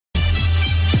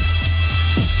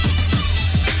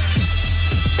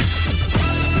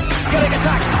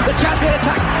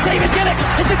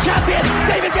Celtic is the champion.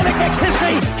 David Gillick makes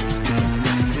history.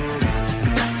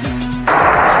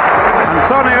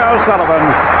 Antonio O'Sullivan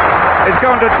is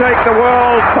going to take the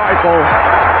world title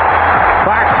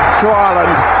back to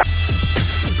Ireland.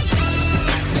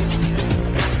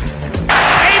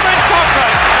 Eamon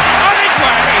Cochran on his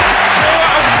way to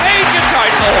a major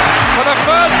title for the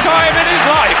first time in his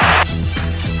life.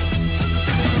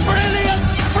 Brilliant,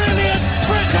 brilliant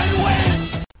Britain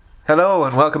wins. Hello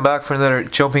and welcome back for another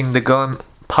Jumping the Gun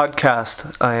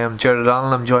podcast. I am Jared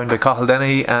O'Donnell. I'm joined by Cathal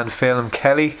Dennehy and Phelim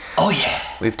Kelly. Oh yeah.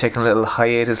 We've taken a little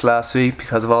hiatus last week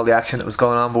because of all the action that was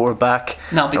going on, but we're back.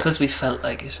 No, because we felt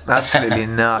like it. Absolutely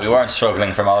not. We weren't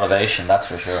struggling for motivation, that's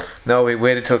for sure. No, we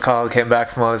waited till Cathal came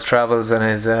back from all his travels and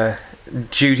his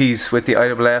duties with the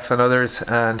IAAF and others,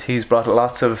 and he's brought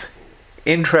lots of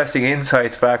interesting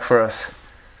insights back for us.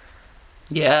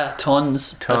 Yeah,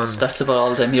 tons. That's about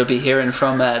all of them. You'll be hearing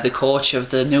from the coach of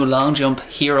the new long jump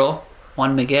hero,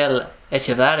 Juan Miguel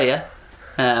Echevarria.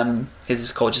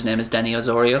 His coach's name is Danny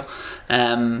Osorio.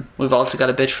 We've also got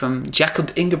a bit from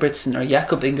Jakob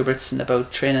Ingebrigtsen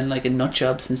about training like a nut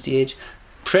job since the age.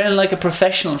 Training like a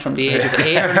professional from the age of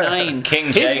 8 or 9. King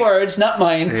His Jake. words, not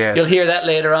mine. Yes. You'll hear that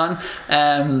later on.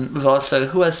 We've also,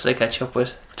 who else did I catch up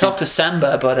with? Talked to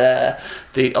Samba, but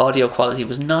the audio quality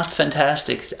was not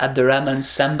fantastic. Abdurrahman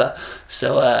Samba.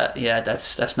 So yeah,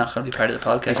 that's not going to be part of the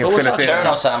podcast. You can But we'll fill us talk in. about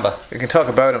Cherno Samba. We can talk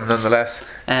about him nonetheless.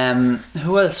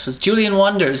 who else was Julian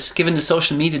Wonders? Given the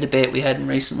social media debate we had in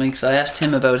recent weeks, I asked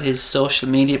him about his social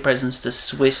media presence. The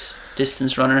Swiss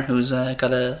distance runner who's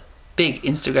got a big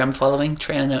Instagram following,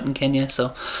 training out in Kenya.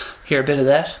 So hear a bit of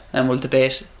that, and we'll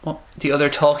debate the other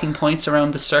talking points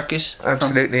around the circuit.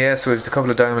 Absolutely, yes. We've a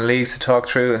couple of Diamond Leagues to talk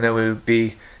through, and then we'll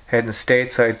be heading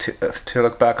stateside to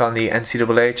look back on the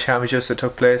NCAA championships that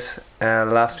took place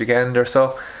last weekend or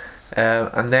so.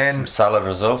 And then Some solid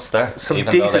results there, Some even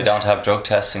though they decent- don't have drug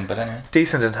testing, but anyway.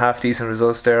 decent and half decent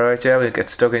results there, right? Yeah, we'll get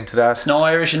stuck into that. No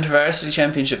Irish InterVarsity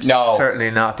Championships. No.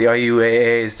 Certainly not. The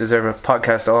IUAAs deserve a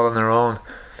podcast all on their own.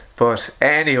 But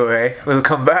anyway, we'll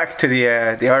come back to the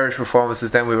Irish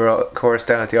performances. Then we were, of course,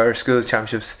 down at the Irish Schools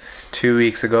Championships 2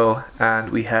 weeks ago,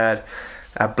 and we had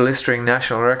a blistering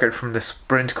national record from the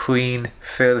sprint queen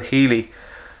Phil Healy.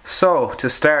 So to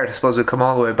start, I suppose we'll come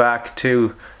all the way back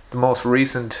to the most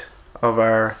recent of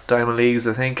our Diamond Leagues,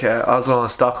 I think, Oslo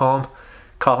and Stockholm.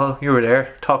 Cathal, you were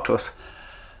there. Talk to us.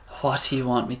 What do you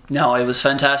want me? No, it was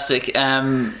fantastic.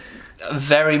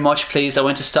 Very much pleased. I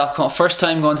went to Stockholm. First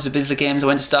time going to the Bislett Games. I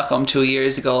went to Stockholm 2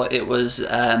 years ago. It was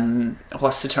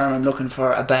what's the term I'm looking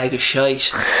for? A bag of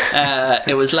shite.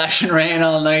 It was lashing rain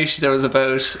all night. There was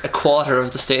about a quarter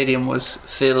of the stadium was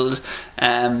filled.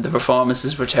 The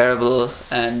performances were terrible,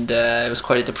 and it was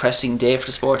quite a depressing day for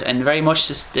the sport. And very much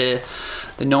just the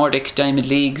Nordic Diamond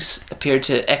Leagues appeared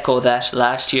to echo that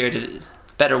last year. The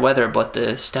better weather, but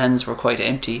the stands were quite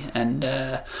empty, and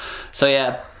so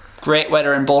yeah. Great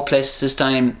weather in both places this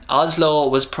time. Oslo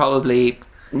was probably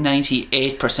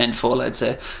 98% full, I'd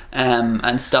say,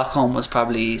 and Stockholm was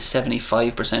probably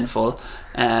 75% full,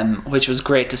 which was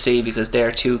great to see because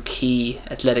they're two key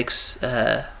athletics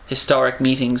historic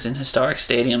meetings in historic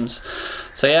stadiums.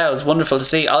 So yeah, it was wonderful to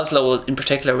see. Oslo in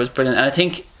particular was brilliant, and I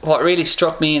think what really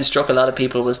struck me and struck a lot of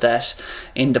people was that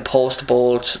in the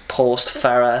post-Bolt,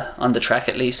 post-Farah, on the track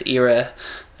at least, era,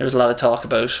 there was a lot of talk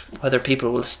about whether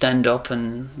people will stand up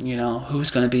and, you know, who's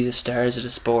going to be the stars of the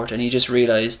sport, and you just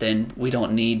realise then we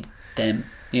don't need them.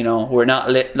 You know, we're not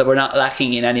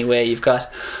lacking in any way. You've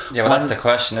got Yeah, well, that's the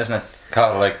question, isn't it,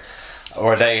 Carl? Like,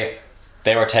 were they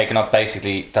were taking up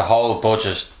basically the whole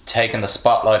budget, taking the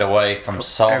spotlight away from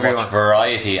so Everyone. much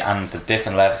variety and the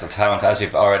different levels of talent, as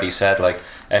you've already said. Like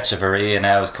Echevarria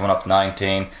now is coming up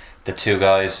 19. The two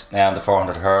guys now in the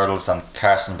 400 hurdles, and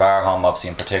Carson Barholm obviously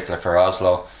in particular for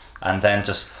Oslo, and then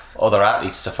just other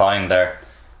athletes to find their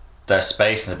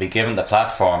space and to be given the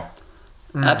platform.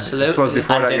 I suppose absolutely.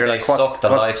 before And that did you're they like, suck the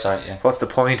lives out you? what's the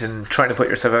point in trying to put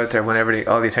yourself out there when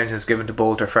all the attention is given to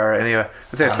Bolt or Farah anyway?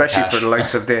 I'd say And especially cash. for the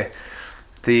likes of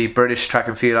the British track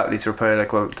and field athletes who are probably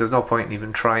like, well, there's no point in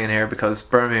even trying here because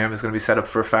Birmingham is going to be set up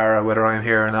for Farah whether I'm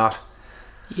here or not.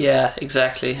 Yeah,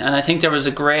 exactly. And I think there was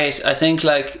I think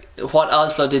like what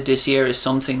Oslo did this year is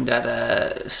something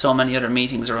that so many other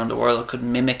meetings around the world could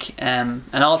mimic, and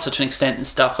also to an extent in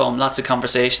Stockholm, lots of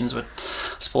conversations with,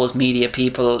 I suppose, media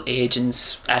people,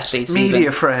 agents, athletes,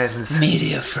 Media friends.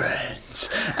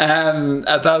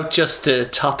 about just the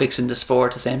topics in the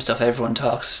sport, the same stuff everyone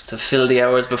talks to fill the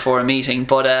hours before a meeting.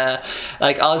 But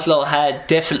like Oslo had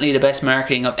definitely the best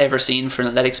marketing I've ever seen for an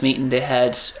athletics meeting. They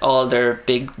had all their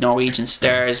big Norwegian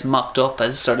stars mocked up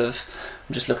as sort of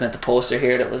I'm just looking at the poster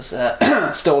here that was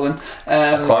stolen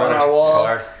on our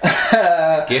wall.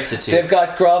 Gifted to you. They've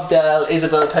got Grovdal,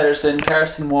 Isabel Pedersen,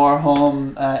 Carson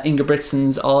Warholm,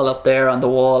 Ingebrigtsens all up there on the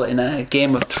wall in a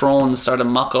Game of Thrones sort of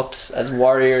mock-ups as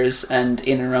warriors and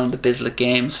in and around the Bislett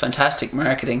Games. Fantastic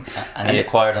marketing. And he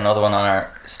acquired another one on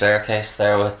our staircase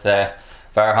there with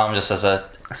Varholm just as a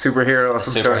superhero of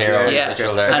some sort. Yeah,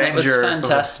 and it was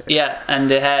fantastic. Yeah,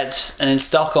 and they had, and in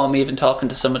Stockholm, even talking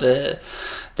to some of the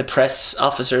press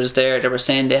officers there, they were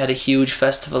saying they had a huge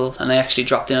festival, and I actually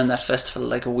dropped in on that festival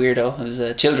like a weirdo. It was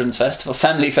a children's festival,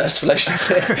 family festival, I should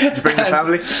say. Did you bring the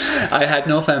family? I had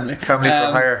no family. Family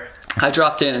for hire. I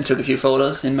dropped in and took a few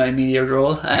photos in my media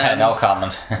role. No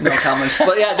comment. No comment.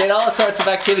 But yeah, they had all sorts of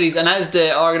activities, and as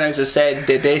the organisers said,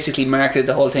 they basically marketed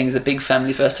the whole thing as a big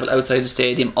family festival outside the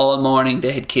stadium. All morning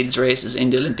they had kids races in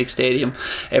the Olympic Stadium.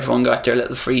 Everyone got their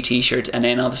little free t-shirt, and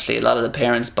then obviously a lot of the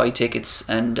parents buy tickets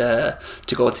and to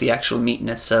go to the actual meeting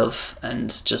itself,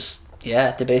 and just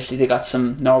they got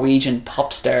some Norwegian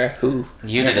pop star who...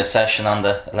 You did a session on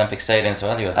the Olympic Stadium as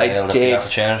well. You I did. The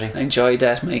opportunity. I enjoyed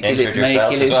that. My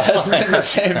Achilles well. hasn't been the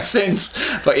same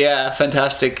since. But yeah,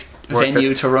 fantastic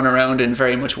venue to run around in.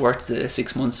 Very much worth the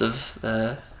 6 months of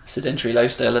sedentary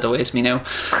lifestyle that awaits me now.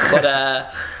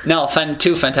 But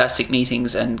two fantastic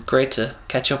meetings, and great to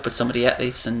catch up with some of the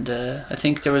athletes. And I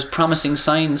think there was promising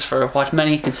signs for what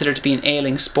many consider to be an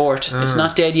ailing sport. It's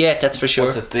not dead yet, that's for sure.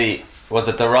 Was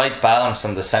it the right balance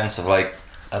in the sense of, like,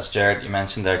 as Jared, you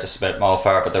mentioned there just about Mo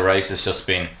Farah, but the race has just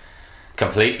been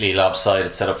completely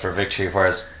lopsided, set up for victory,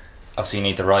 whereas obviously you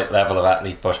need the right level of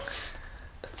athlete, but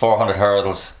 400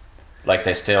 hurdles, like,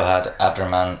 they still had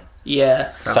Abdurrahman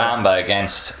Samba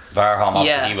against Varholm.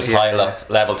 Obviously he was high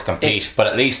level to compete, but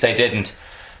at least they didn't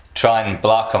try and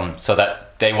block him, so that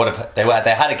they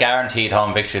had a guaranteed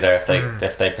home victory there if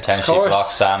they potentially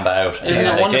blocked Samba out. Isn't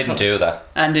it wonderful? Didn't do that.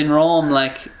 And in Rome,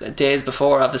 like days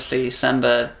before, obviously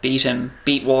Samba beat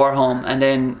Warholm, and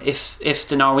then if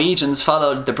the Norwegians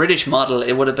followed the British model,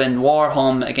 it would have been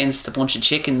Warholm against a bunch of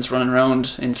chickens running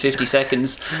around in 50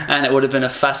 seconds, and it would have been a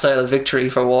facile victory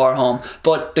for Warholm.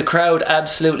 But the crowd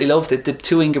absolutely loved it. The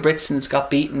two Ingebrigtsens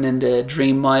got beaten in the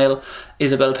Dream Mile.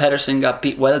 Isabel Pedersen got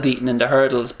beaten in the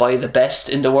hurdles by the best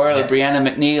in the world, Brianna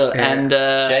McNeil, and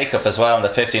Jacob as well in the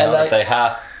 1500. They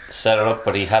half set it up,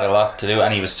 but he had a lot to do,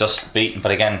 and he was just beaten.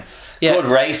 But again, good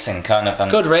racing, kind of.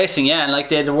 Good racing, and like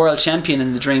they had the world champion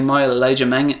in the Dream Mile, Elijah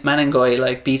Manengoy,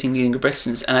 like beating the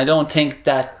Ingebrigtsens, and I don't think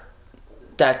that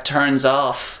turns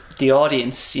off the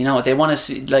audience. You know, they want to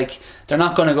see, like, they're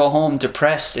not going to go home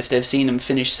depressed if they've seen him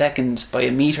finish second by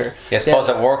a metre. Yeah, I suppose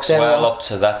it works well up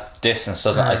to that distance,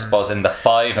 doesn't it? I suppose in the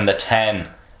 5 and the 10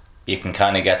 you can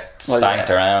kind of get spanked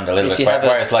around a little bit,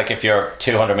 whereas like if you're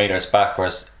 200 metres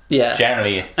backwards,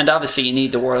 generally, and obviously you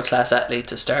need the world class athlete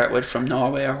to start with from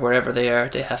Norway or wherever they are.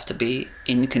 They have to be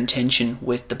in contention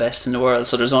with the best in the world,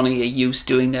 so there's only a use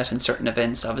doing that in certain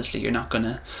events. Obviously you're not going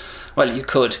to, well, you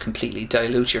could completely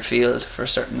dilute your field for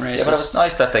certain races. Yeah, but it was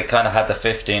nice that they kind of had the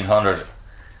 1500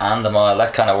 and the mile.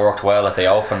 That kind of worked well, that they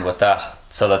opened with that,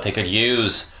 so that they could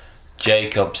use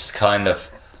Jacob's kind of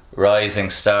rising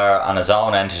star on his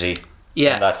own entity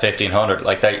in that 1500.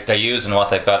 Like they're using what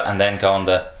they've got and then going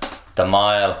the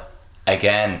mile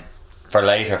again for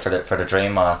later for the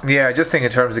Dream Mile. Yeah, I just think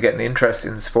in terms of getting interest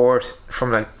in sport,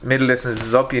 from like middle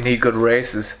distances up, you need good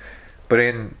races, but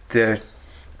in the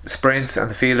sprints and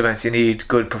the field events you need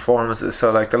good performances.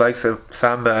 So like the likes of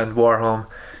Samba and Warholm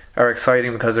are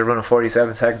exciting because they're running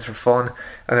 47 seconds for fun,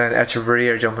 and then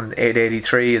Echeverria jumping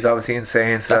 883 is obviously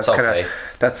insane. So that's kind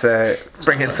of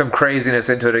bringing some craziness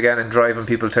into it again and driving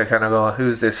people to kind of go,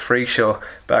 who's this freak show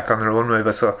back on the runway.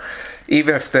 But so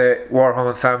even if the Warholm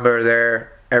and Samba are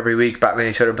there every week battling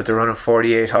each other, but they're running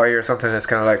 48 high or something, it's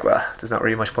kind of like, well, there's not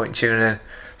really much point in tuning in.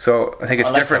 So I think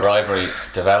it's different. The rivalry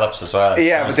develops as well.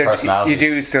 Yeah, but you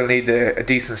do still need a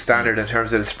decent standard in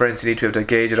terms of the sprints. You need to be able to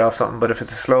gauge it off something. But if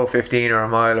it's a slow 15 or a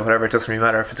mile or whatever, it doesn't really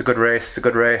matter. If it's a good race, it's a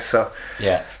good race. So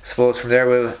yeah, I suppose from there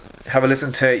we'll have a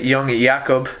listen to young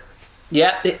Jakob.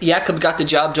 Yeah, Jakob got the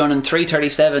job done in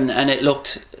 3:37, and it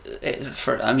looked,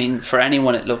 for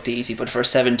anyone it looked easy, but for a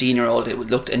 17-year-old it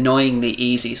looked annoyingly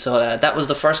easy. So that was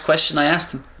the first question I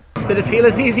asked him. Did it feel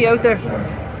as easy out there?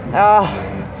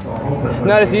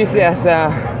 Not as easy as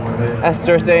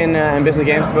Thursday in Bislett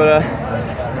Games, but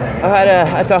I've had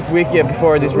a tough week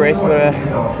before this race, but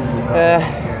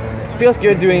feels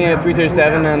good doing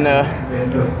 3:37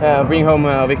 and bring home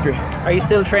a victory. Are you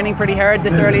still training pretty hard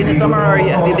this early in the summer, or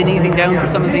have you been easing down for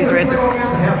some of these races?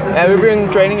 We've been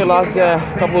training a lot a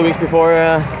couple of weeks before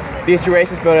these two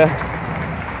races, but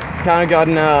kind of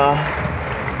gotten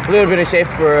a little bit of shape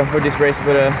for this race,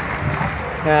 but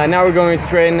now we're going to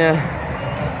train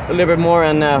a little bit more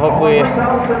and hopefully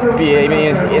be in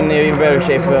even better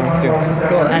shape soon.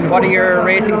 Cool. And what are your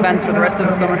racing plans for the rest of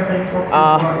the summer?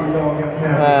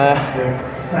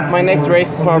 My next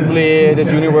race is probably the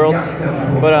Junior Worlds,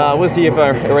 but we'll see if I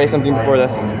race something before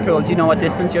that. Cool. Do you know what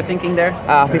distance you're thinking there?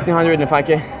 1500 and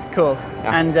 5K. Cool.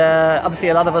 Yeah. And obviously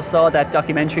a lot of us saw that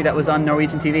documentary that was on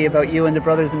Norwegian TV about you and the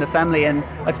brothers and the family, and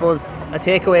I suppose a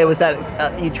takeaway was that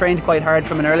you trained quite hard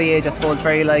from an early age, I suppose,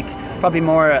 very like probably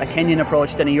more a Kenyan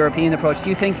approach than a European approach. Do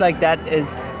you think like that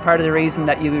is part of the reason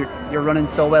that you're running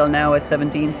so well now at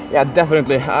 17? Yeah,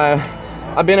 definitely.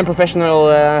 I've been a professional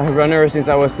runner since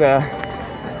I was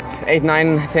 8,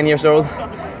 9, 10 years old.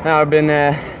 Now I've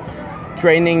been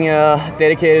training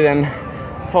dedicated and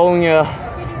following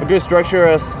a good structure,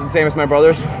 the same as my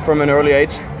brothers, from an early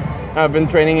age. I've been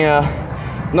training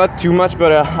not too much,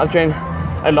 but I've trained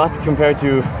a lot compared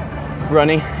to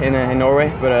running in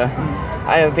Norway. But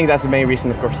I think that's the main reason,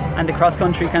 of course. And the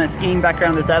cross-country kind of skiing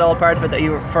background, is that all part of it, that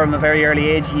you, from a very early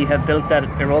age, you have built that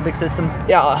aerobic system?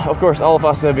 Yeah, of course. All of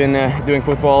us have been doing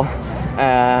football,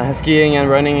 skiing and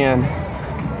running, and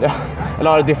a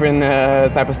lot of different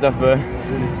type of stuff. But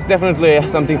it's definitely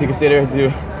something to consider,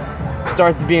 to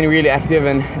start being really active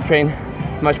and train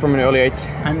much from an early age.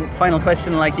 And final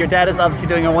question, like your dad is obviously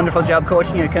doing a wonderful job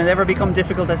coaching you. Can it ever become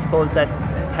difficult, I suppose, that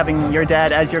having your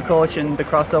dad as your coach and the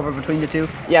crossover between the two?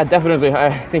 Yeah, definitely.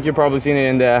 I think you've probably seen it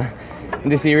in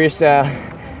the series.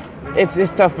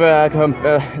 It's tough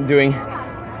doing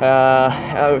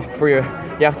for you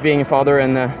have to being a father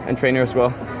and trainer as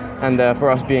well, and for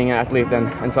us being an athlete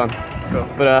and son. Cool.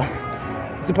 But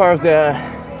it's a part of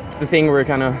the thing we're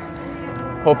kind of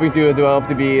hoping to develop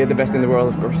to be the best in the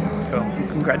world, of course. Cool.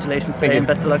 Congratulations today and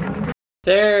best of luck.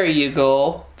 There you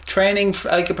go. Training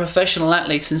like a professional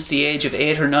athlete since the age of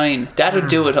 8 or 9. That would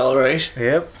do it all right.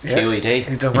 Yep. QED.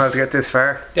 He's done well to get this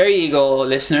far. There you go,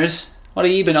 listeners. What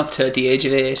have you been up to at the age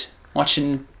of 8?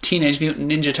 Watching Teenage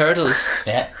Mutant Ninja Turtles?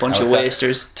 Yeah. Bunch of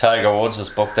wasters. Tiger Woods'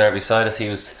 book there beside us. He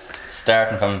was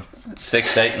starting from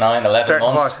 6, 8, 9, 11 Starting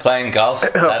months what? playing golf.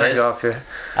 That is. Golf, yeah.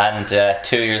 And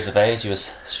 2 years of age, he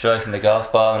was striking the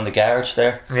golf ball in the garage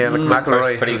there. Yeah,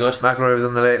 McElroy. Pretty good. McElroy was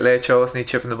on the late show, wasn't he,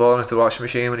 chipping the ball into the washing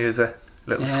machine when he was a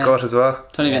little scut as well.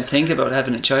 Don't even think about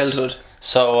having a childhood.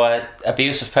 So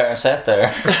abusive parents out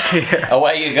there,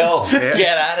 away you go. Yeah.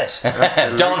 Get at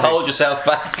it. Don't hold yourself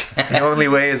back. The only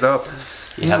way is up.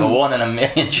 You have a 1 in a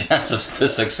million chance of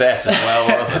success. It's well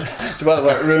worth it. It's well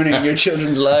about ruining your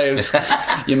children's lives.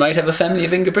 You might have a family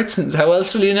of Ingebrigtsens. How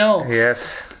else will you know?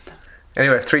 Yes.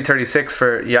 Anyway, 3:36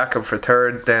 for Jakob for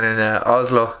third. Then in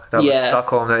Oslo, that was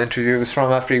Stockholm. That interview was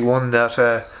from after he won that.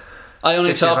 I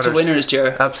only talk to winners,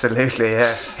 Ger. Absolutely,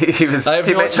 yeah. He was. I have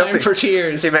no time for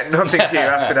tears. He meant nothing to you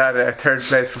after that third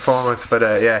place performance, but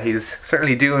yeah, he's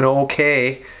certainly doing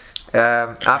okay.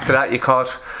 After that, you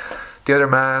caught the other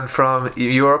man from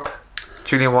Europe,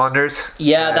 Julian Wanders.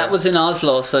 Yeah, that was in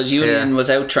Oslo. So Julian was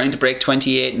out trying to break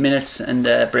 28 minutes and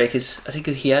break his. I think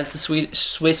he has the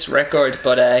Swiss record,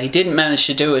 but he didn't manage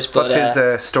to do it. But, what's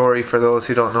his story for those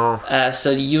who don't know?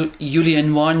 So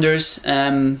Julian Wanders.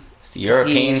 It's the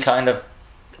European kind of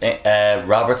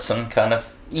Robertson kind of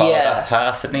followed that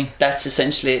path, didn't he? That's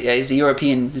essentially it. Yeah, he's the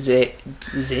European Jake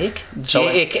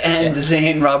and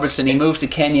Zane Robertson. He moved to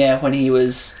Kenya when he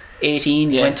was 18.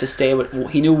 He went to stay with.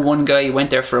 He knew one guy. He went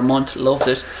there for a month, loved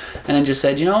it, and then just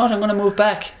said, "You know what? I'm going to move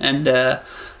back." And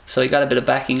so he got a bit of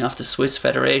backing off the Swiss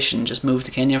Federation. Just moved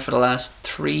to Kenya for the last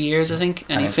 3 years, I think,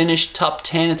 and he finished top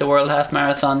 10 at the World Half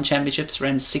Marathon Championships.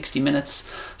 Ran 60 minutes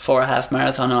for a half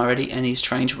marathon already, and he's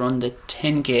trying to run the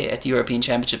 10k at the European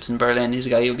Championships in Berlin. He's a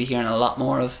guy you'll be hearing a lot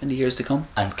more of in the years to come.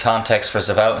 And context for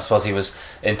Zavel, I suppose he was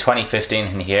in 2015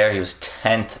 in here. He was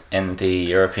 10th in the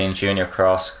European Junior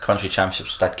Cross Country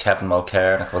Championships that Kevin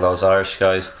Mulcair and a couple of those Irish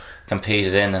guys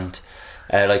competed in. And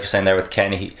like you're saying there with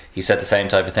Kenny, he said the same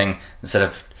type of thing. Instead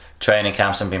of training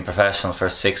camps and being professional for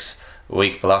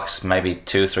 6-week blocks, maybe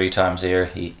 2-3 times a year,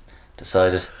 he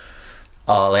decided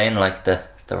all in, like the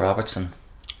Robertson.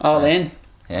 All in.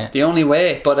 Yeah. The only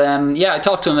way. But I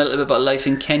talked to him a little bit about life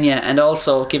in Kenya, and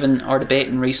also given our debate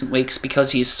in recent weeks,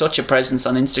 because he's such a presence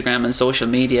on Instagram and social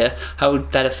media, how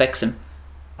that affects him.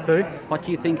 Sorry? What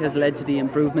do you think has led to the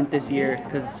improvement this year?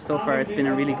 Because so far it's been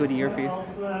a really good year for you.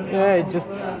 Yeah,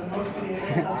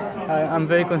 I'm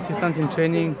very consistent in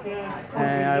training.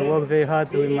 I work very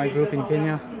hard with my group in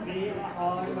Kenya.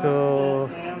 So,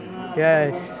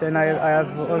 yes, and I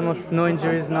have almost no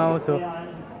injuries now. So,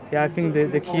 yeah, I think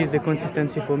the key is the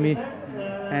consistency for me.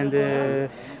 and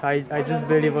I just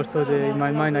believe also that in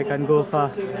my mind I can go far.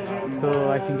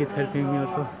 So I think it's helping me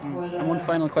also. And one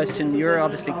final question: you're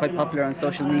obviously quite popular on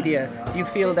social media. Do you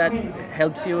feel that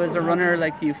helps you as a runner?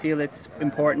 Like, do you feel it's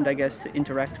important, I guess, to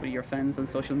interact with your fans on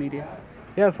social media?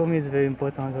 Yeah, for me it's very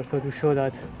important also to show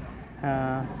that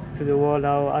to the world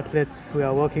how athletes we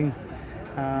are working.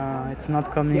 It's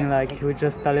not coming like we're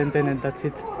just talented and that's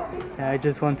it. I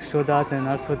just want to show that, and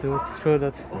also to show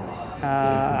that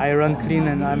I run clean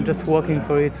and I'm just working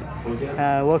for it,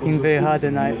 working very hard,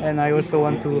 and I also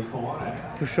want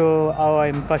to show how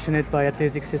I'm passionate by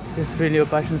athletics. It's really a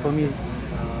passion for me.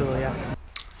 So yeah.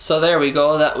 So there we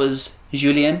go. That was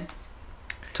Julien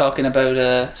talking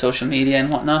about social media and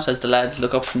whatnot as the lads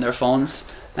look up from their phones.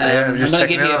 I'm going to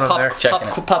give you a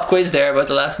pop quiz there about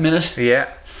the last minute. Yeah.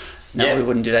 No, we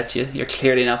wouldn't do that to you. You're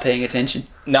clearly not paying attention.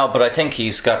 No, but I think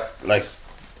he's got like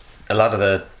a lot of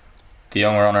the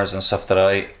young runners and stuff that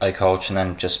I coach, and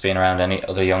then just being around any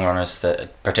other young runners,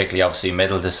 that particularly obviously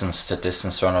middle distance to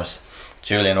distance runners.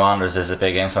 Julien Wanders is a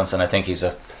big influence, and I think he's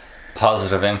a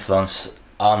positive influence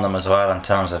on them as well in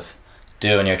terms of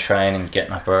doing your training,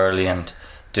 getting up early and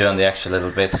doing the extra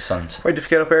little bits. And why did you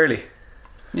get up early?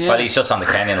 Yeah. Well, he's just on the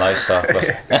Kenyan lifestyle,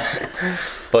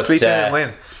 but sleep in and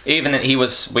win. Even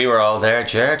we were all there,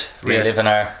 Jared, reliving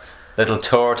our little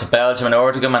tour to Belgium and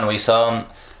Ortegum, and we saw him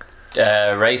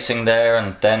racing there,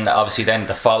 and then obviously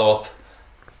the follow up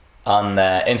on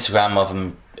Instagram of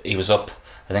him. He was up.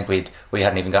 I think we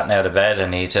hadn't even gotten out of bed,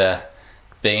 and he'd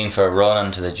been for a run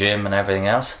into the gym and everything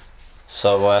else.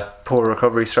 So poor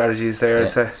recovery strategies there,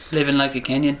 I'd say. Living like a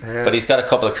Kenyan. Yeah. But he's got a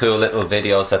couple of cool little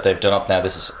videos that they've done up now.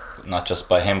 This is not just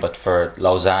by him, but for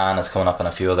Lausanne is coming up and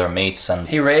a few other meets. And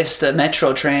he raced a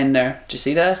metro train there. Did you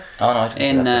see that? Oh no, I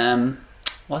didn't see that.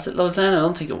 Was it Lausanne? I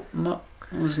don't think it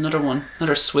was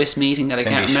another Swiss meeting that I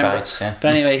can't remember. Schweiz, yeah. But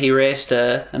anyway, he raced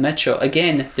a metro.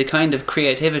 Again, the kind of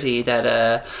creativity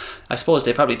that I suppose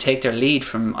they probably take their lead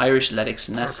from Irish athletics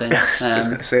in that sense. Just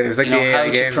gonna say, it was like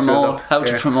how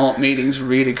to promote meetings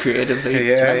really creatively. Do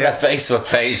you remember that Facebook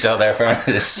page though there for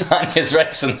Sonia's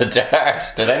racing the dart?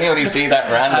 Did anybody see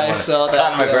that random one? I saw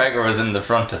that. Conor McGregor was in the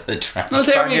front of the dart. Well,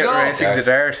 there we go. Racing the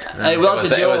dart. It was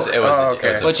a joke. It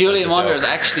was but Julien Wanders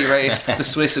actually raced the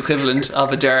Swiss equivalent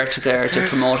of a dart there to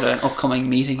promote an upcoming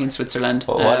meeting in Switzerland.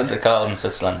 Well, what is it called in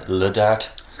Switzerland? Le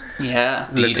Dart? Yeah.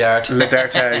 D-Dart. Le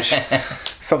Dartage.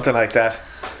 Something like that.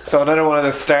 So another one of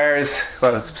the stars,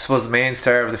 well, I suppose the main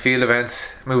star of the field events,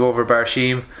 move over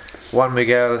Barshim, Juan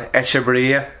Miguel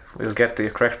Echeverria. We'll get the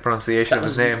correct pronunciation of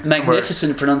his name.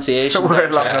 Magnificent pronunciation. Somewhere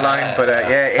along the line, but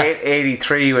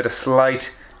 883 with a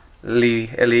slight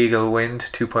illegal wind,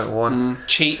 2.1.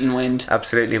 Cheating wind.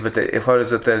 Absolutely, but what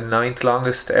is it, the 9th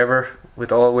longest ever with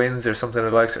all wins or something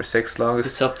of the likes, or 6th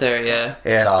longest? It's up there, yeah.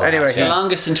 Anyway, it's the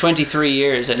longest in 23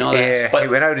 years, I know that. Yeah, but he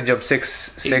went out and jumped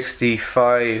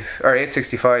 665 or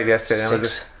 865 yesterday.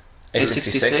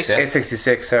 866.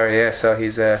 866, sorry, yeah. So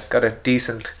he's got a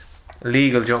decent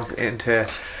legal jump into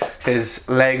his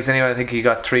legs. Anyway, I think he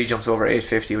got 3 jumps over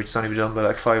 850, which has only been done by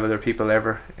like 5 other people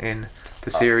ever in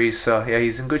the series. So yeah,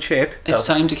 he's in good shape. It's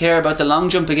time to care about the long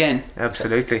jump again.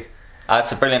 Absolutely.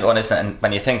 It's a brilliant one, isn't it? And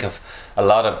when you think of a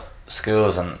lot of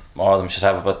schools, and more of them should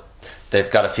have it, but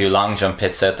they've got a few long jump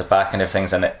pits out the back and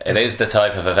everything, and it is the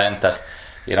type of event that,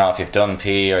 you know, if you've done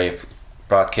PE or you've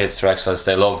brought kids to exercise,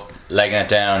 they love legging it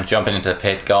down, jumping into the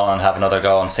pit, going and have another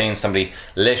go, and seeing somebody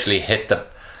literally hit the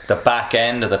back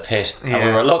end of the pit. And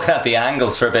we were looking at the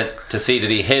angles for a bit to see did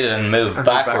he hit it and move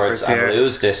backwards and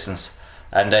lose distance.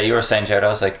 And you were saying, Jared, I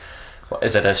was like,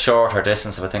 is it a shorter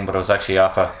distance of a thing? But it was actually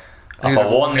off a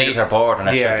 1 metre board, and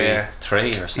it should be 3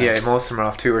 or something. Yeah, most of them are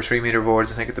off 2 or 3 metre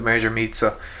boards, I think, at the major meets.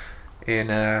 So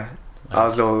in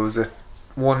Oslo it was a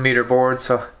 1 metre board,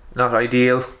 so not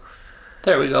ideal.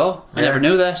 There we go. I never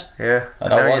knew that. Yeah,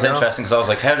 and that was interesting, because I was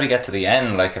like, how did he get to the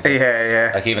end? Like,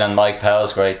 like even on Mike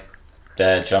Powell's great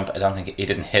jump, I don't think he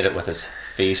didn't hit it with his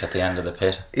feet at the end of the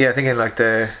pit. Yeah, I think in like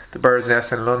the Bird's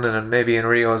Nest in London, and maybe in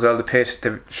Rio as well,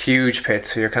 the huge pit,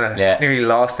 so you're kind of nearly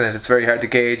lost in it. It's very hard to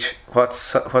gauge what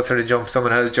sort of jump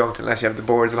someone has jumped unless you have the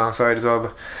boards alongside as well.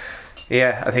 But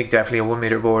yeah, I think definitely a 1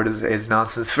 metre board is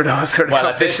nonsense for those sort of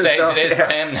at this stage stuff. It is for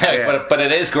him now, but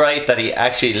it is great that he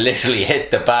actually literally hit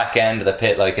the back end of the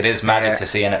pit. Like, it is magic to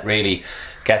see, and it really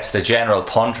gets the general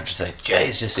punter to say,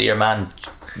 jeez, you see your man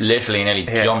literally nearly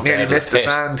jumped out of the pit. The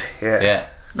sand. Yeah.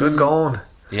 Good going.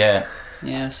 Yeah.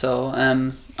 Yeah, so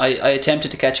I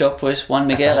attempted to catch up with Juan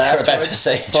Miguel I was afterwards. about to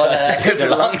say, but, tried to do the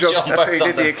long jump That's or where he did the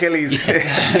something. Achilles.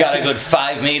 Got a good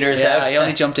 5 meters yeah, out. I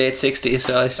only jumped 860,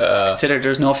 so I considered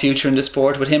there's no future in the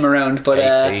sport with him around. But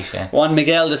 8 feet, yeah. Juan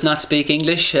Miguel does not speak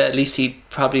English. At least he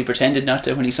probably pretended not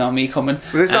to when he saw me coming.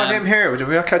 Was this not him here? Did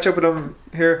we not catch up with him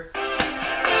here?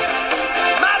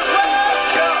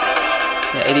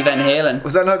 Yeah, Eddie Van Halen.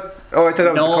 Was that not? Oh, I thought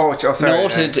that was the coach. Oh, sorry.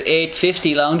 Noted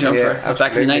 850 long jumper Yeah,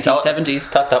 back in the absolutely. 1970s.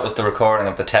 Thought that was the recording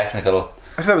of the technical.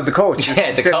 I thought that was the coach.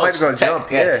 Yeah, the Said coach. might as well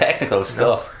jump. Yeah, technical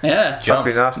stuff. Yeah.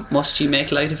 Possibly not. Must you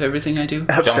make light of everything I do?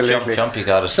 Absolutely. Jump, you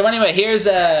got it. So anyway, here's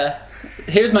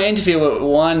my interview with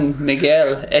Juan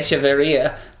Miguel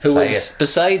Echeverria, who Play was it.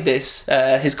 beside this,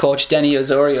 his coach Denny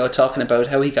Osorio, talking about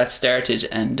how he got started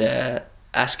and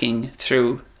asking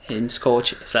through his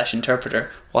coach / interpreter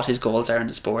what his goals are in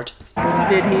the sport.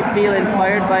 Did he feel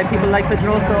inspired by people like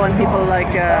Pedroso and people like?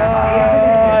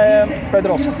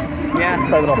 Pedroso. Yeah.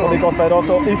 Pedroso, Cool. because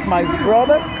Pedroso is my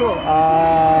brother. Cool.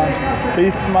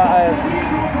 He's my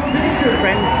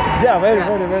Friend. yeah, very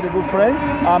good friend.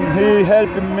 He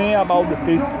helped me about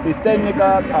his technical,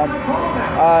 and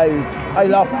I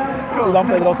love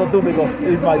Pedroso too because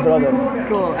he's my brother.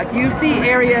 Cool. Do you see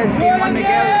areas in Juan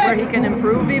Miguel where he can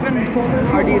improve even,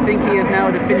 or do you think he is now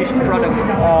the finished product?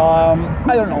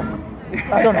 I don't know.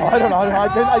 I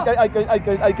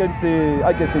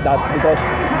can see that because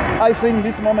I think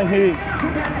this moment he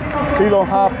don't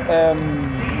have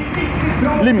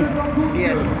limit.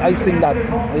 Yes. I think that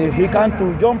he can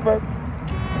to jumper.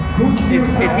 Is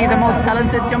he the most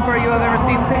talented jumper you have ever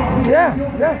seen? Yeah,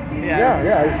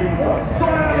 I think so.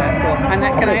 Yeah, cool. And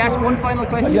can I ask one final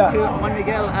question Yeah. to Juan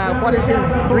Miguel? What is his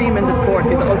dream in the sport,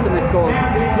 his ultimate goal?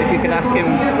 If you could ask him.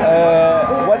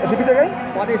 What? Repeat again?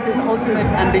 What is his ultimate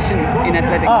ambition in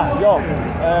athletics?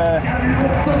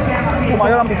 Tu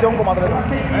mayor ambición como atleta.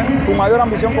 Tu mayor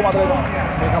ambición como atleta.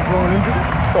 Ser campeón olímpico.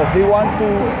 So he want to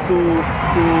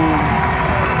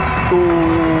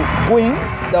win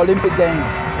the Olympic Games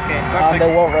Okay, and perfect. the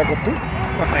world record too.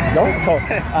 Perfect. No? So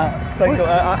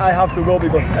I have to go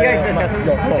because. Yes.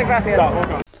 Muchas gracias.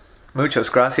 Muchas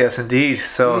gracias indeed.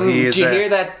 So he is. Did you hear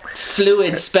that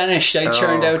fluid Spanish I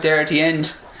churned out there at the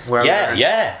end? Well,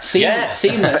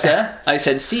 Seamless, eh? I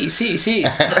said, sí.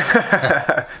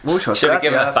 Muchas Should have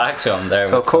given it gracias. back to him there.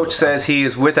 So with coach some- says he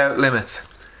is without limits.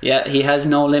 Yeah, he has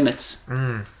no limits.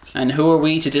 And who are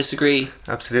we to disagree?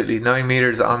 Absolutely, 9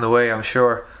 meters on the way, I'm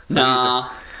sure. So No,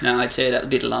 I'd say that'll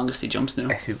be the longest he jumps now.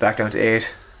 he's back down to 8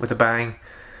 with a bang.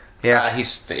 Yeah,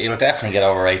 he'll definitely get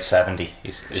over 870.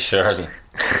 He's surely.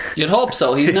 You'd hope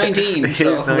so. He's 19, He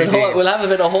so is 19. we'll have a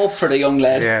bit of hope for the young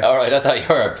lad. yes. All right, I thought you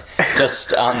were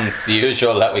just on the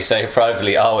usual that we say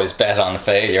privately. Always bet on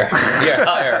failure.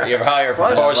 You're higher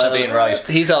proportion of being right.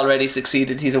 He's already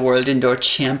succeeded. He's a world indoor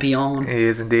champion. He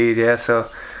is indeed. Yeah. So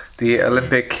the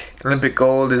Olympic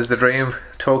gold is the dream.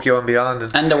 Tokyo and beyond,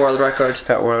 and And the world record.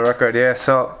 that world record. Yeah.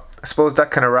 So I suppose that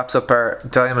kind of wraps up our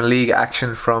Diamond League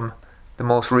action from the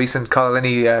most recent. Colin,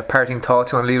 any parting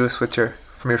thoughts you want to leave us with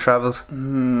from your travels?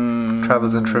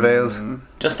 Travels and travails.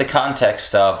 Just the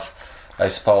context of, I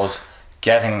suppose,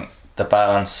 getting the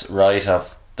balance right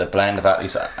of the blend of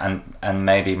athletes, and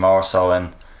maybe more so in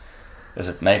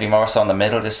the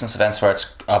middle distance events where it's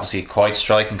obviously quite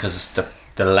striking because it's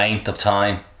the length of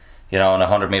time. You know, in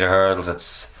 100 meter hurdles,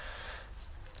 it's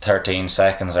 13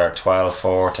 seconds or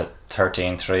 12.4 to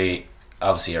 13.3.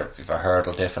 Obviously, you've a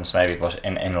hurdle difference maybe, but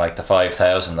in like the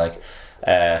 5,000, like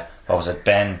what was it?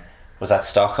 Was that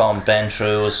Stockholm? Ben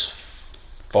True was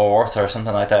 4th or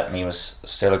something like that, and he was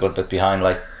still a good bit behind.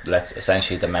 Like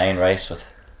essentially the main race with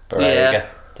Barrega,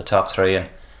 the top 3, and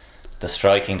the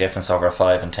striking difference over a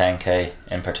 5 and 10k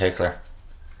in particular.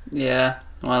 Yeah,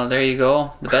 well, there you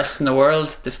go. The best in the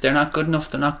world. If they're not good enough,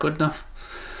 they're not good enough.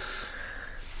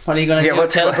 What are you going to do?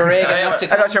 Tell Barrega not to I'm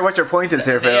come? not sure what your point is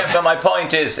here, Phil. Yeah, but my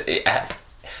point is,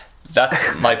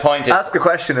 my point is. Ask the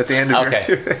question at the end of Okay.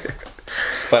 your.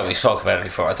 Well, we spoke about it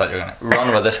before. I thought you were going to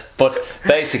run with it, but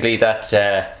basically that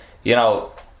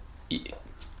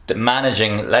the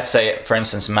managing, let's say for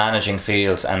instance, managing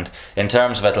fields, and in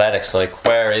terms of athletics, like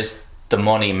where is the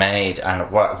money made,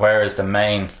 and where is the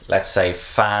main, let's say,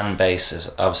 fan bases?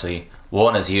 Obviously,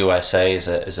 one is USA is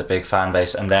a big fan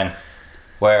base, and then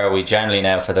where are we generally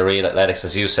now for the real athletics?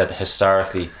 As you said,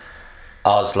 historically,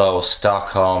 Oslo,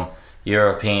 Stockholm,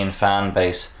 European fan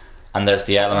base. And there's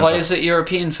the element. Why is it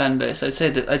European fan base? I'd say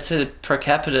that per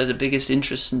capita the biggest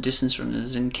interest in distance running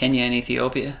is in Kenya and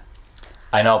Ethiopia.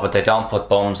 I know, but they don't put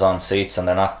bums on seats, and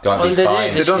they're not going to be They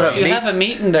fined. did. If you have a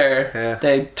meeting there, Yeah.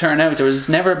 they turn out. There was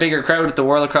never a bigger crowd at the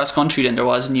World Cross Country than there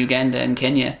was in Uganda and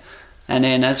Kenya. And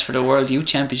then as for the World Youth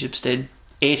Championships, they'd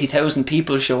 80,000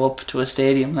 people show up to a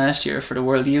stadium last year for the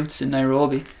World Youths in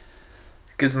Nairobi.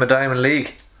 Give them a Diamond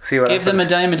League. See what Give happens. them a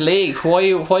Diamond League.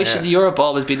 Why should Europe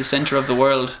always be the centre of the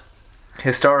world?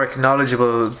 Historic,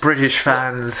 knowledgeable British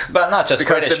fans. But not just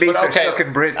because British. the beats but are stuck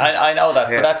in Britain. I know that,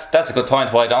 but that's a good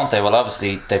point. Why don't they? Well,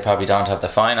 obviously they probably don't have the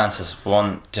finances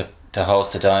to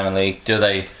host a Diamond League. Do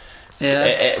they?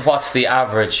 Yeah. What's the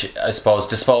average, I suppose,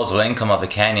 disposable income of a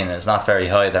Kenyan? Is not very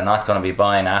high. They're not going to be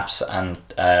buying apps and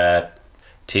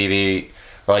TV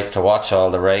rights to watch all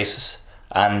the races.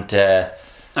 And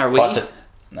are we? What's it?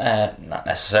 Not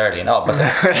necessarily, no. But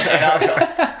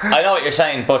I know what you're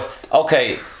saying. But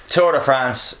okay, Tour de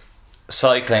France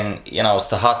cycling. It's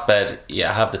the hotbed. You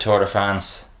have the Tour de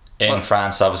France in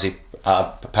France, obviously.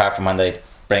 Apart from when they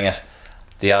bring it,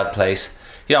 the odd place.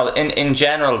 In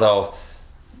general though,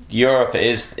 Europe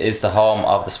is the home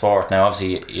of the sport. Now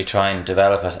obviously you try and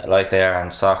develop it like they are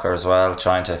in soccer as well,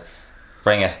 trying to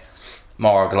bring it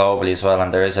more globally as well,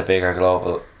 and there is a bigger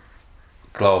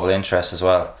global interest as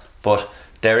well. But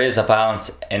there is a balance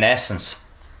in essence,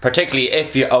 particularly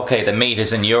if the meet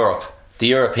is in Europe. The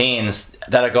Europeans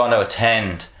that are going to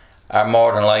attend are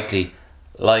more than likely,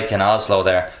 like in Oslo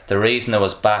there, the reason it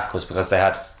was back was because they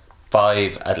had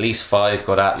at least five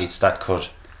good athletes that could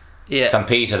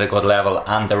compete at a good level,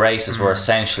 and the races were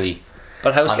essentially.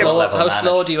 But how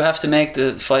slow do you have to make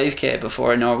the 5k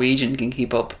before a Norwegian can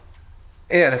keep up?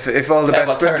 Yeah, and if all the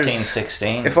best sprinters, 13,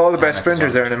 16, if all the best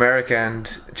sprinters are in America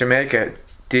and Jamaica,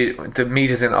 the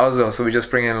meet is in Oslo, so we just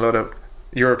bring in a lot of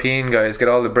European guys, get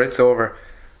all the Brits over,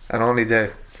 and only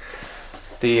the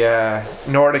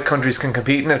Nordic countries can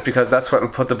compete in it, because that's what will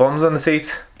put the bums on the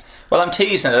seats. Well, I'm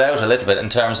teasing it out a little bit in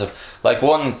terms of, like,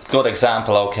 one good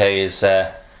example, is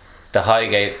the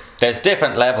Highgate. There's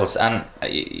different levels, and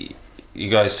you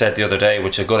guys said the other day,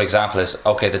 which a good example is,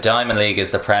 the Diamond League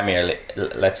is the Premier League.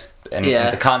 In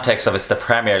the context of it's the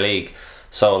Premier League,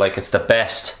 so like it's the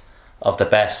best of the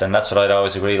best, and that's what I'd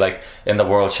always agree. Like in the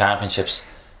World Championships,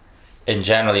 in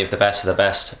general, you have the best of the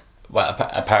best. Well,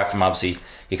 apart from obviously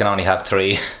you can only have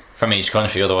 3 from each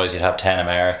country, otherwise you'd have 10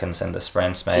 Americans in the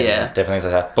sprints, maybe different things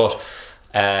like that. But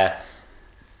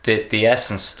the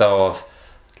essence though of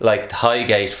like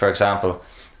Highgate, for example,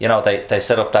 they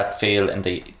set up that field in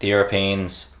the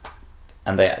Europeans,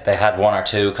 and they had 1 or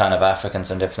 2 kind of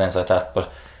Africans and different things like that. But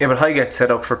Highgate's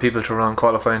set up for people to run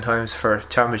qualifying times for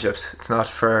championships. It's not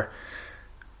for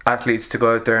athletes to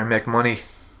go out there and make money.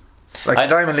 Like the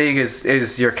Diamond League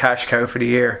is your cash cow for the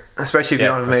year, especially if you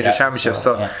don't have major championships.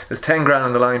 So there's 10 grand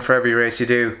on the line for every race you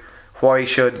do. Why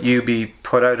should you be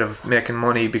put out of making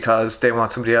money because they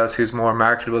want somebody else who's more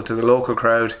marketable to the local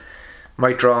crowd,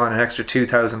 might draw in an extra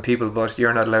 2,000 people, but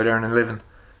you're not allowed to earn a living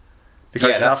because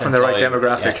you're not from the right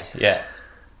demographic.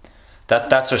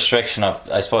 That's restriction of,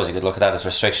 I suppose you could look at that as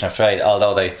restriction of trade,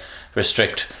 although they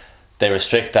restrict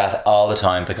that all the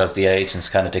time because the agents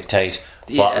kind of dictate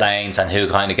what lanes and who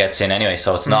kind of gets in anyway,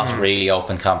 so it's not really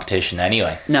open competition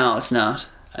anyway. No, it's not.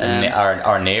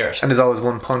 Or near it. And there's always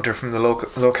one punter from the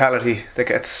locality that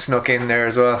gets snuck in there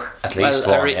as well. At least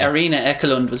one. Arena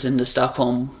Ekelund was in the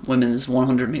Stockholm women's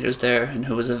 100 metres there, and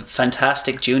who was a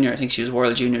fantastic junior. I think she was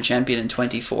world junior champion in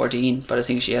 2014, but I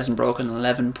think she hasn't broken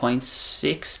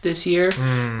 11.6 this year,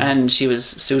 and she was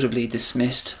suitably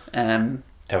dismissed.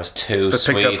 There was 2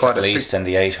 Swedes at least in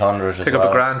the 800 as well. Pick up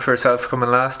a grand for herself coming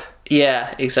last.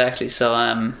 Yeah, exactly. So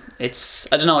it's,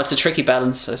 I don't know, it's a tricky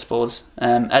balance, I suppose.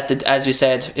 As we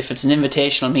said, if it's an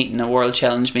invitational meeting, a World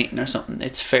Challenge meeting or something,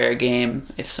 it's fair game.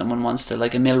 If someone wants to,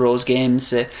 like a Milrose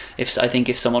Games, if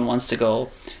someone wants to go,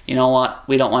 you know what,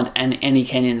 we don't want any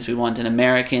Kenyans, we want an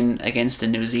American against a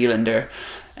New Zealander,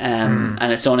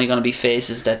 and it's only going to be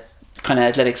faces that kind of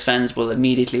athletics fans will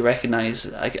immediately recognise.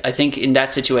 I think in that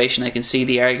situation I can see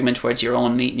the argument where it's your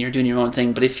own meet and you're doing your own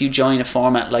thing, but if you join a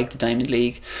format like the Diamond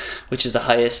League, which is the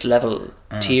highest level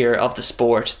tier of the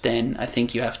sport, then I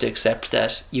think you have to accept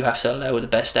that you have to allow the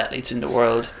best athletes in the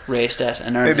world race that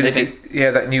and earn a living.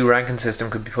 That new ranking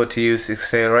system could be put to use to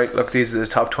say, right, look, these are the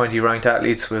top 20 ranked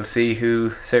athletes. We'll see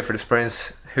who, say for the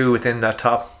sprints, who within that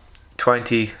top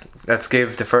 20, let's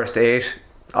give the first 8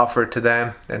 offer it to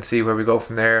them and see where we go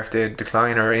from there, if they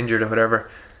decline or are injured or whatever.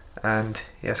 And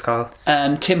yes, Carl.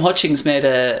 Tim Hutchings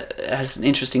has an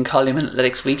interesting column in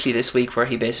Athletics Weekly this week where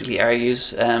he basically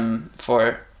argues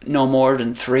for no more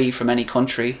than 3 from any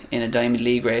country in a Diamond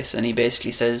League race, and he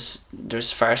basically says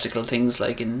there's farcical things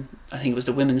like I think it was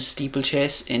the women's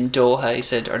steeplechase in Doha, he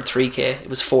said, or 3k, it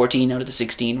was 14 out of the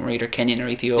 16 were either Kenyan or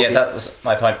Ethiopian. Yeah, that was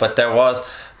my point,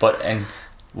 but in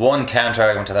one counter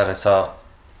argument to that I saw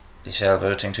Michelle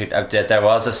Booting tweet, there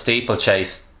was a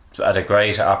steeplechase at a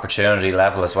great opportunity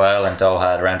level as well in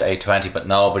Doha at around 8:20, but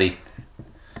nobody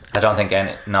I don't think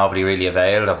nobody really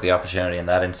availed of the opportunity in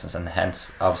that instance, and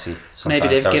hence obviously sometimes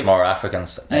Maybe there was more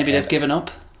Africans. Maybe they've given up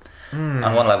on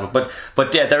one level, but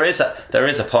yeah, there is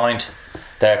a point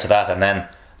there to that, and then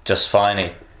just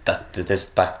finally that this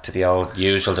back to the old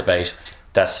usual debate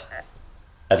that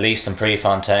at least in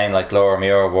Prefontaine, like Laura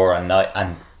Muir wore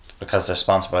and because they're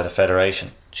sponsored by the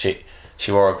federation, she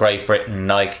wore a Great Britain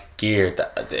Nike gear.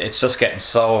 It's just getting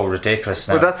so ridiculous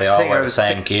now. Well, they all wear the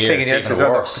same gear. It's even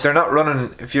worse. They're not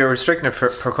running. If you're restricting it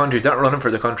per country, they're not running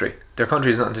for the country. Their country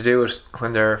has nothing to do with it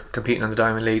when they're competing in the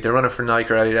Diamond League. They're running for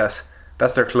Nike or Adidas.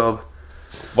 That's their club.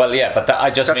 Well, yeah, but I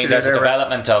just mean there's a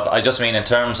development of. I just mean in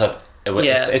terms of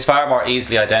it's far more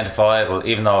easily identifiable,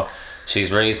 even though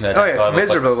she's reasonably identifiable. It's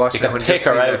miserable watching. You can pick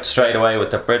her out straight away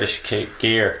with the British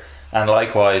gear, and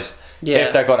likewise. Yeah.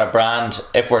 If they're going to brand,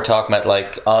 if we're talking about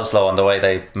like Oslo and the way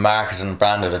they marketed and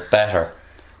branded it better,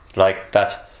 like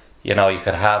that, you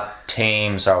could have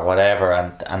teams or whatever,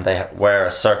 and they wear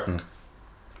a certain.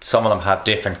 Some of them have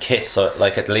different kits, so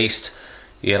like at least,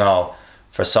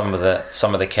 for some of the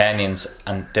Kenyans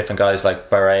and different guys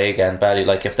like Barega and Belly,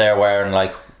 like if they're wearing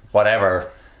like whatever,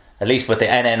 at least with the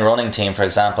NN running team, for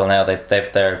example, now they've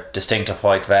their distinctive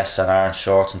white vests and orange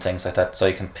shorts and things like that, so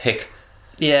you can pick.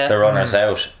 The runners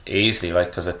out easily, like,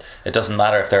 because it doesn't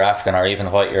matter if they're African or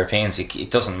even white Europeans. It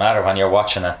doesn't matter when you're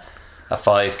watching a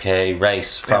 5k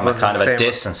race from a kind of a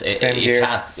distance. You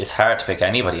can't. It's hard to pick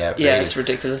anybody out. Yeah, really. It's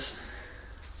ridiculous.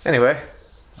 Anyway,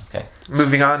 okay.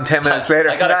 Moving on. 10 minutes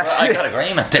later. I got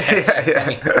agreement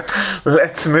there.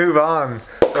 Let's move on.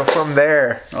 So from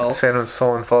there, someone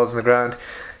falls on the ground.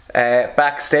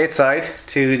 Back stateside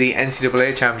to the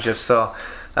NCAA Championship. So,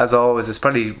 as always, it's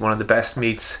probably one of the best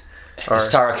meets.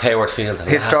 Historic Hayward Field.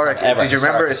 Historic. Did you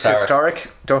remember it's historic?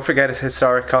 Don't forget it's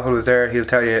historic. Cathal was there. He'll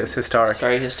tell you it's historic. It's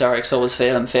very historic. So was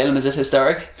Phelim. Phelim, is it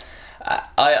historic? I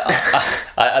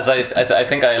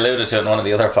think I alluded to it in one of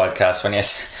the other podcasts when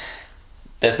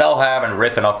there's no harm in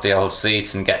ripping up the old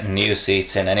seats and getting new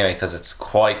seats in anyway, because it's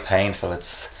quite painful.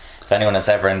 If anyone is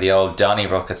ever in the old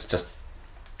Donnybrook, it's just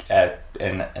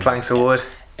in planks of wood.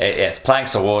 It's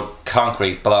planks of wood,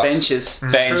 concrete blocks, benches,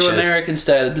 true American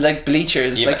style, like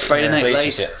bleachers, like Friday Night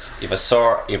Lights. You have a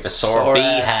sore B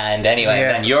hand anyway,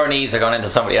 and then your knees are going into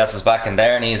somebody else's back, and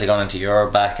their knees are going into your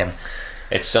back, and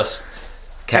it's just.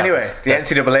 Anyway, the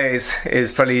NCAA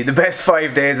is probably the best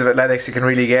 5 days of athletics you can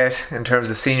really get in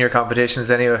terms of senior competitions.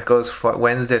 Anyway, it goes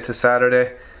Wednesday to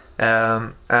Saturday,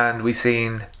 and we've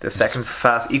seen the second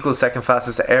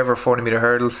fastest ever 40-meter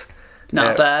hurdles.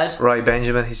 Not bad. Roy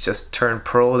Benjamin, he's just turned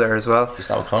pro there as well. He's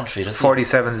now country, doesn't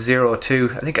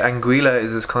 47.02. I think Anguilla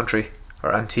is his country,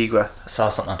 or Antigua. I saw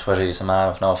something on Twitter. He's a man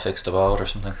of no fixed abode or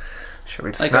something. Should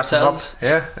we like ourselves?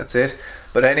 Yeah, that's it.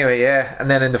 But anyway, yeah. And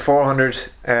then in the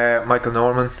 400, Michael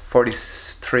Norman,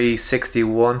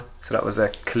 43.61. So that was a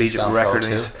collegiate record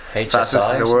in his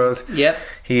fastest in the world. Yep.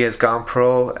 He has gone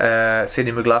pro.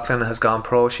 Sydney McLaughlin has gone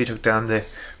pro. She took down the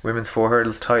women's 4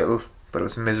 hurdles title, but it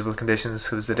was in miserable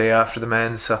conditions. It was the day after the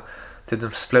men's, so did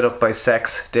them split up by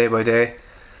sex day by day,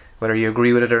 whether you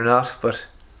agree with it or not, but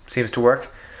it seems to work.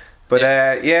 But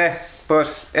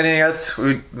but anything else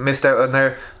we missed out on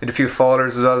there? We had a few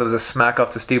fallers as well. There was a smack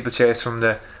off the steeplechase from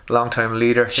the long-time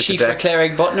leader. Siofra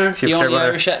Clarig Butner, the only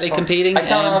Irish athlete competing. I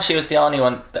don't know if she was the only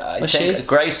one. I think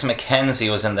Grace McKenzie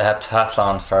was in the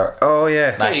heptathlon for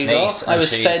there you go. I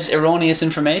was fed erroneous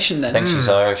information then. I think she's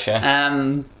Irish,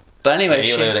 yeah. But anyway, are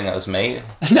you alluding it was me?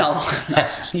 No,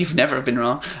 you've never been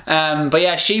wrong. But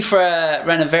yeah, Siofra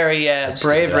ran a very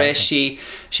brave race. She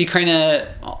kind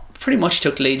of pretty much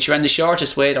took the lead. She ran the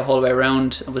shortest way the whole way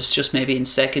around. It was just maybe in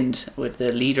second, with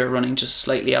the leader running just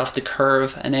slightly off the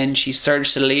curve, and then she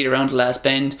surged to the lead around the last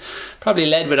bend. Probably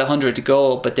led with 100 to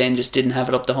go, but then just didn't have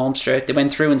it up the home straight. They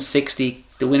went through in 60.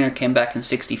 The winner came back in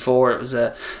 64. It was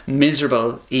a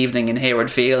miserable evening in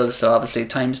Hayward Field, so obviously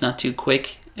time's not too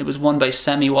quick. It was won by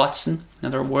Sammy Watson,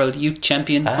 another world youth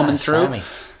champion coming through.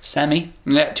 Sammy,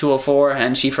 204,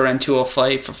 and Siofra ran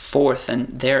 205 for 4th, and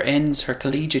there ends her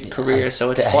collegiate career. So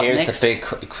it's what here's next? The big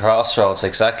crossroads,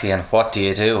 exactly. And what do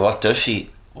you do? What does she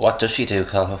do,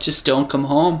 Cathal? Just don't come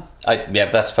home.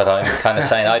 That's what I'm kind of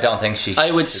saying. I don't think she. I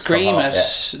would scream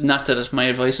not that my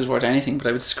advice is worth anything, but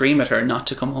I would scream at her not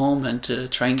to come home and to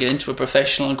try and get into a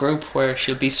professional group where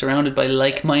she'll be surrounded by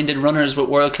like-minded runners with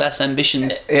world-class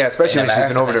ambitions. Yeah, especially when she's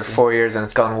been over there for 4 years and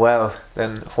it's gone well.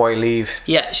 Then why leave?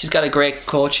 Yeah, she's got a great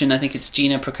coach, and I think it's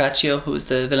Gina Procaccio, who's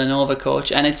the Villanova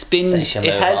coach, and it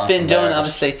has been done.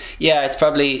 Obviously, yeah, it's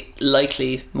probably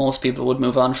likely most people would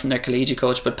move on from their collegiate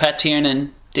coach, but Pat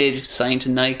Tiernan did sign to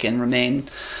Nike and remain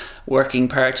working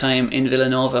part-time in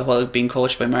Villanova while being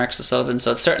coached by Marcus O'Sullivan,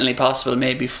 so it's certainly possible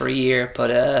maybe for a year,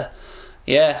 but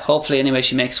yeah, hopefully anyway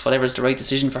she makes whatever's the right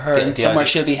decision for her, and The somewhere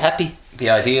idea- she'll be happy. The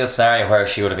ideal scenario where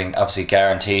she would have been obviously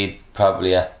guaranteed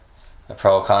probably a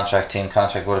pro contract, team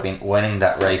contract, would have been winning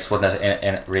that race, wouldn't it,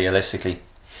 in realistically?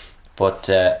 But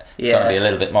it's going to be a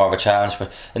little bit more of a challenge.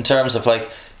 But in terms of, like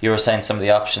you were saying, some of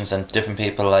the options and different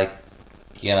people, like,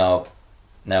 you know,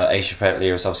 now Aisha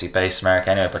Proutley is obviously based in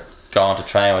America anyway, but going to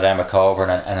train with Emma Coburn,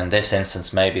 and in this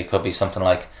instance maybe it could be something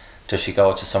like, does she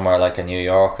go to somewhere like in New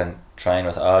York and train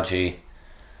with Audrey?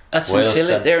 That's Wilson? in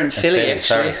Philly. They're in Philly, actually.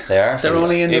 Sorry, they are. They're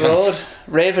only in the road.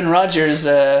 Raven Rogers,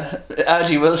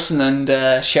 Audrey Wilson, and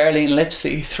Charlene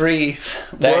Lipsy, 3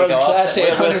 world class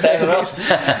 800 athletes.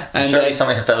 And surely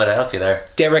somebody in Philadelphia there.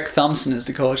 Derek Thompson is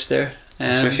the coach there.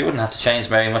 Sure, she wouldn't have to change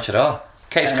very much at all.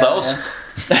 Case closed.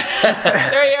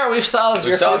 There you are. We've solved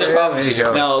your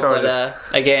problem. No, but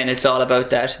again, it's all about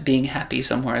that being happy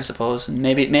somewhere, I suppose. And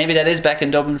maybe that is back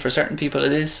in Dublin for certain people.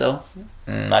 It is so.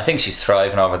 I think she's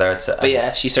thriving over there. But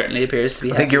yeah, she certainly appears to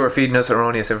be. I think you were feeding us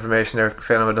erroneous information there,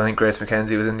 Phil. I think Grace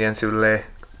McKenzie was in the NCAA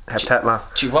heptathlon.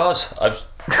 She was. I was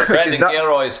Brendan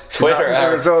Gilroy's Twitter,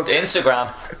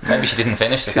 Instagram. Maybe she didn't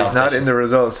finish the competition. She's not in the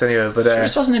results anyway. But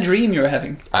this wasn't a dream you were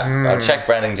having. I'll check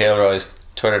Brendan Gilroy's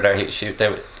Twitter there.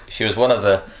 She was one of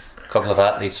the couple of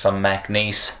athletes from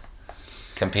McNeese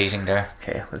competing there.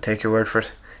 Okay, we'll take your word for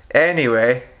it.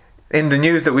 Anyway, in the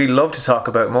news that we love to talk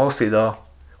about mostly though,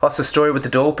 what's the story with the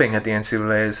doping at the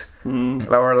NCAA's?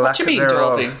 What do you mean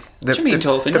doping? What do you mean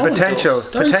doping? The No one potential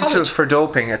dopes. They're in college. for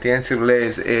doping at the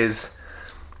NCAA's is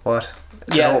what?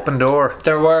 It's Yeah. an open door.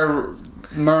 There were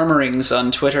murmurings on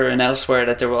Twitter and elsewhere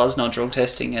that there was no drug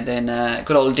testing, and then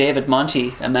good old David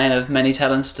Monty, a man of many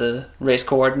talents, the race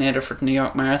coordinator for the New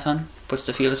York Marathon, puts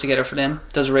the fields together for them,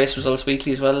 does race results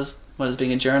weekly as well as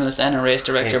being a journalist and a race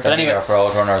director. He's But the anyway, New York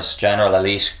Roadrunners general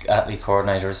elite athlete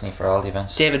coordinator, isn't he, for all the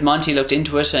events? David Monty looked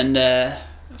into it, and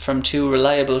from 2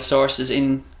 reliable sources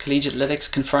in collegiate athletics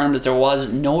confirmed that there was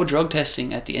no drug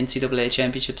testing at the NCAA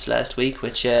championships last week,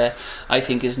 which I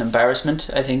think is an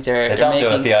embarrassment. I think They don't do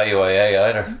it at the IUIA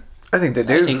either. I think they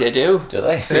do. I think they do. Do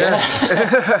they?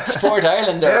 Yeah. Sport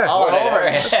Ireland, they're all over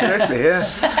it. Absolutely, yeah.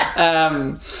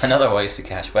 Another waste to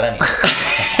cash, but anyway.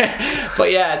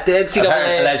 But yeah, the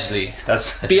NCAA allegedly,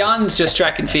 that's beyond just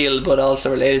track and field, but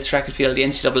also related to track and field. The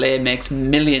NCAA makes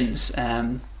millions,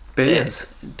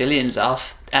 billions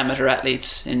off amateur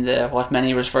athletes in the what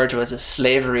many refer to as a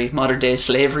modern day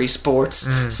slavery sports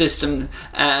system.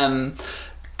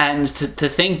 And to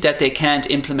think that they can't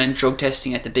implement drug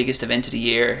testing at the biggest event of the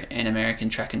year in American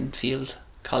track and field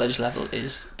college level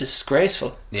is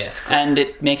disgraceful. Yes. And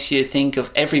it makes you think of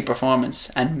every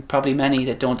performance, and probably many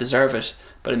that don't deserve it,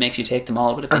 but it makes you take them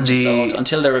all with a pinch of salt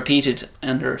until they're repeated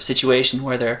under a situation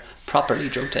where they're properly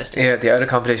drug tested. Yeah, the out of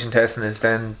competition testing is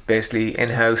then basically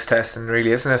in-house testing,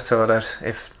 really, isn't it? So that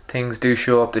if things do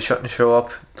show up, they shouldn't show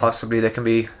up, possibly they can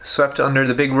be swept under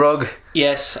the big rug.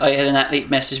 Yes, I had an athlete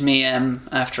message me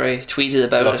after I tweeted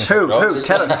about it. Who?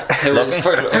 Tell us. Who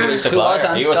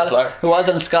was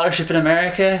on scholarship in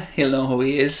America. He'll know who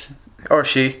he is. Or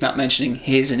she. Not mentioning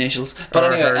his initials. But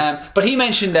Or anyway, hers. but he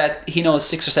mentioned that he knows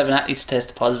 6 or 7 athletes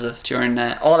tested positive during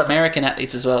All-American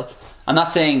athletes as well. I'm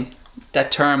not saying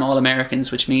that term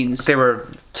All-Americans, which means they were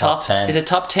top 10. Is it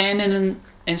top 10 in an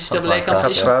NCAA like that,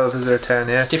 competition? Top 12 is there 10,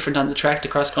 yeah. It's different on the track to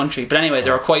cross country, but anyway, they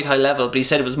were quite high level. But he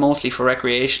said it was mostly for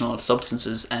recreational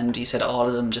substances, and he said all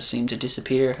of them just seemed to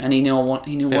disappear. And he knew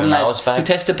one lad who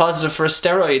tested positive for a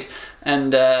steroid,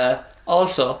 and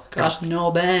also got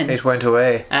no ban. It went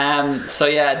away. So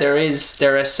yeah, they're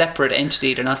a separate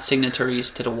entity. They're not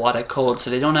signatories to the WADA code, so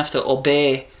they don't have to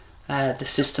obey the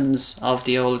systems of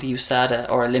the old USADA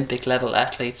or Olympic level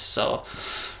athletes. So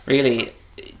really,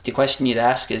 the question you'd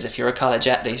ask is, if you're a college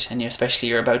athlete and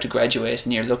you're about to graduate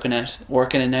and you're looking at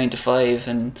working a 9 to 5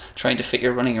 and trying to fit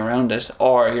your running around it,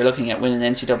 or you're looking at winning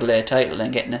an NCAA title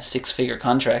and getting a 6-figure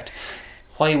contract,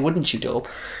 why wouldn't you dope?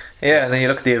 Yeah, and then you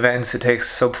look at the events, it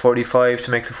takes sub 45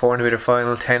 to make the 400 metre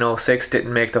final, 10:06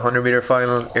 didn't make the 100 metre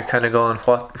final. You're kind of going,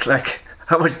 what? Like,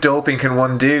 how much doping can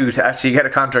one do to actually get a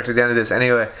contract at the end of this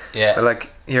anyway? Yeah. But like,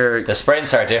 the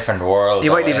sprints are a different world.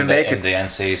 You might even make it. The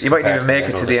NCs. You might even make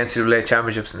it to the NCAA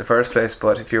championships in the first place.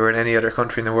 But if you were in any other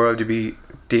country in the world, you'd be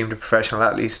deemed a professional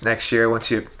athlete next year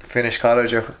once you finish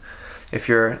college, or if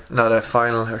you're not a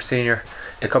final or senior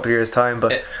in a couple of years' time.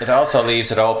 But it also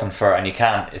leaves it open for, and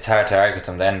it's hard to argue with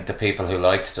them then, the people who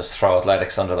like to just throw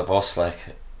athletics under the bus, like.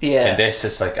 Yeah. And this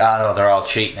is like, no, they're all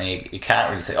cheating, and you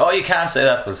can't really say, you can't say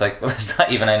that. But it's like, well, there's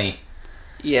not even any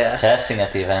testing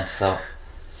at the event, so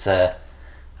it's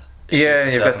yeah,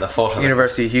 you've got the foot of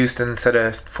University of Houston set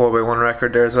a 4x1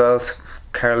 record there as well.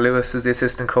 Carl Lewis is the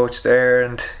assistant coach there,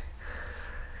 and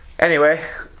anyway,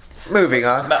 moving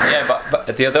on.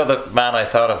 But the other man I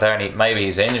thought of there, and maybe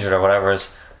he's injured or whatever, is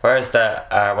where's the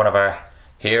one of our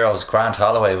heroes, Grant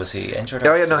Holloway? Was he injured?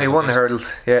 Oh yeah, no, he won the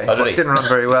hurdles. Yeah, did he? Didn't run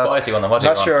very well. What he won them? What did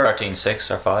he run? Sure.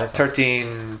 13.6 or 5?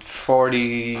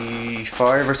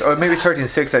 13.45 or so, or maybe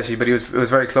 13.6 actually. But it was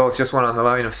very close. Just one on the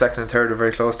line of second and third were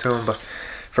very close to him. But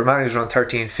for a man who's run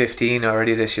 13.15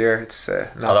 already this year, it's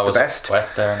not the best.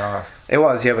 Wet there, no? It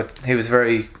was, yeah, but he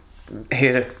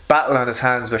had a battle on his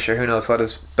hands, but sure, who knows what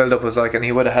his build up was like, and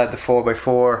he would have had the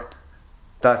 4x4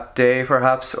 that day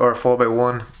perhaps, or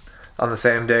 4x1 on the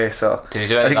same day. So did he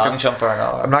do any long jump or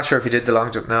no? I'm not sure if he did the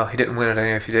long jump. No, he didn't win it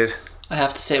anyway if he did. I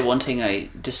have to say, one thing I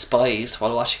despised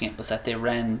while watching it was that they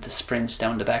ran the sprints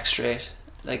down the back straight,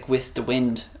 like with the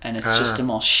wind, and it's just the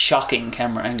most shocking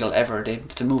camera angle ever. They have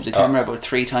to move the camera about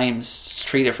 3 times,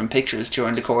 3 different pictures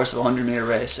during the course of a 100-meter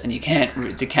race, and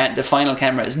the final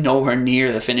camera is nowhere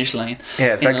near the finish line.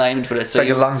 Yeah, it's in alignment with it. It's like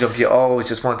a long jump. You always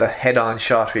just want the head-on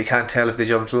shot where you can't tell if they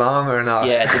jumped long or not.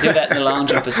 Yeah, they do that in the long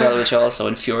jump as well, which also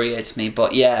infuriates me.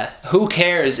 But yeah, who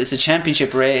cares? It's a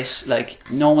championship race. Like,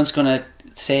 no one's gonna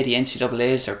say the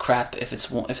NCAAs are crap if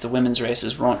the women's race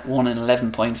is run 1 in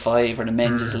 11.5 or the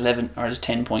men's is 11 or is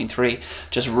 10.3.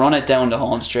 Just run it down the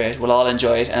home straight. We'll all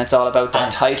enjoy it, and it's all about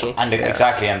that title. And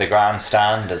exactly, and the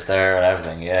grandstand is there and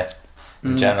everything. Yeah,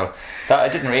 in general. That I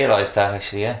didn't realise that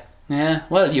actually. Yeah. Yeah.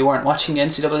 Well, you weren't watching the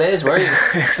NCAAs, were you?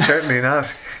 Certainly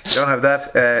not. You don't have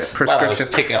that prescription. Well, I was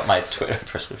picking up my Twitter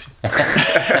prescription.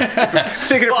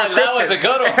 Speaking of prescriptions, that was a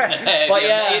good one. But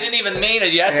yeah, you didn't even mean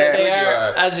it. You had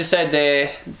as you said, the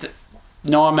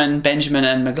Norman, Benjamin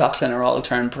and McLaughlin are all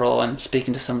turned pro, and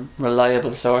speaking to some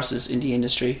reliable sources in the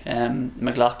industry,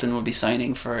 McLaughlin will be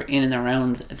signing for in and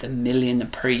around the $1 million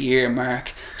per year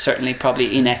mark, certainly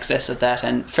probably in excess of that,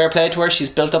 and fair play to her. She's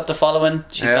built up the following,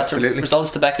 she's got the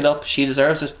results to back it up. She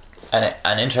deserves it.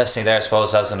 And interestingly there, I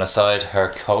suppose, as an aside, her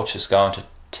coach is going to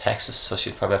Texas, so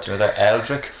she'll probably have to move there.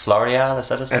 Eldrick Floreal, is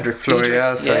that his name? Eldrick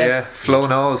Floreal, so yeah. Flo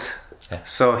knows. Yeah.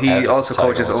 So he Eldrick also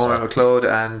coaches Owen McLeod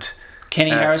and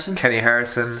Kenny Harrison,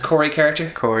 Corey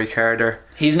Carter.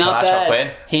 He's not Camacho bad.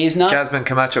 Quinn. He's not Jasmine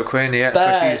Camacho Quinn. Yeah,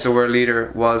 bad. So she's the world leader,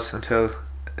 was until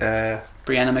Brianna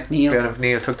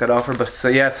McNeil took that offer. But so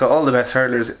all the best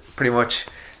hurdlers, pretty much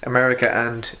America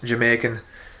and Jamaican,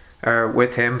 are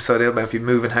with him. So they'll be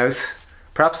moving house.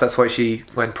 Perhaps that's why she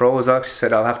went pro as well. She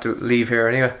said, "I'll have to leave here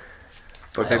anyway."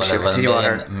 But maybe she'll continue on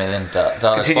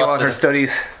her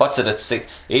studies. What's it? It's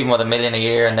even with $1 million a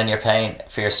year, and then you're paying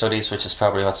for your studies, which is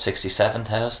probably what,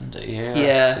 67,000 a year.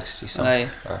 Yeah, 60 something.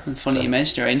 Funny you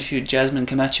mentioned her. I interviewed Jasmine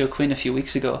Camacho Quinn a few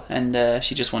weeks ago, and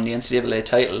she just won the NCAA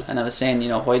title. And I was saying,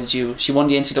 why did you? She won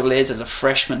the NCAAs as a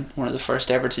freshman, one of the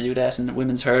first ever to do that in the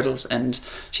women's hurdles. And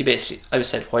she basically, I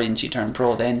said, why didn't you turn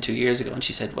pro then 2 years ago? And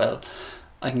she said, well,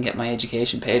 I can get my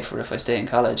education paid for if I stay in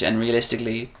college, and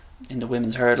realistically, in the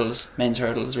women's hurdles, men's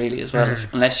hurdles really as well,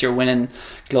 unless you're winning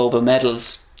global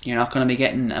medals, you're not going to be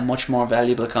getting a much more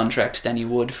valuable contract than you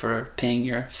would for paying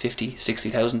your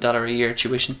 $50,000-$60,000 a year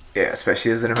tuition. Yeah,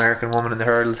 especially as an American woman in the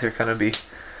hurdles, you're going to be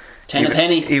 10 a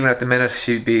penny. Even at the minute,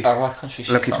 she'd be what country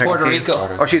lucky to make Puerto a team.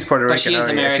 Rico. Oh, she's Puerto Rican. But she's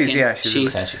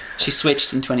American. She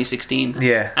switched in 2016.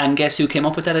 Yeah. And guess who came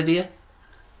up with that idea?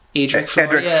 Edric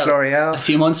Floreal. A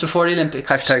few months before the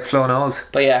Olympics. #Flo knows.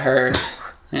 But yeah, her.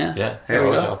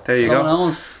 There you go.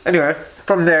 Anyway,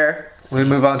 from there we'll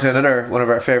move on to another one of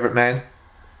our favourite men,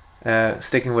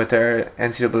 sticking with our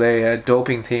NCAA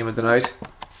doping theme of the night.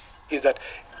 Is that,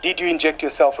 did you inject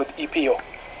yourself with EPO?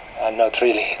 Not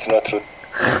really, it's not true.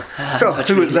 So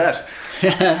who was that?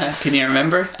 Can you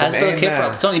remember? Asbel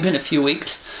Kiprop. It's only been a few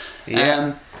weeks.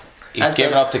 Yeah. He's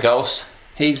given up the ghost.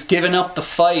 He's given up the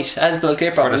fight. Asbel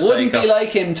Kiprop. Wouldn't be like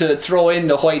him to throw in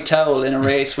the white towel in a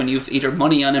race when you've either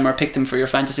money on him or picked him for your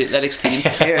fantasy athletics team.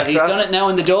 But he's done it now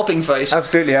in the doping fight.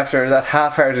 Absolutely. After that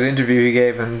half-hearted interview he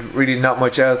gave and really not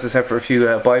much else except for a few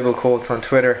Bible quotes on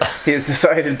Twitter, he has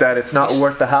decided that it's not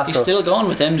worth the hassle. He's still going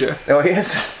with MJ. Oh, he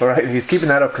is? Alright, he's keeping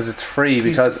that up because it's free,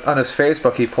 because on his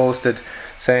Facebook he posted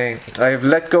saying, I've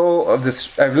let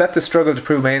the struggle to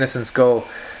prove my innocence go.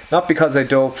 Not because I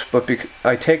doped, but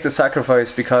I take the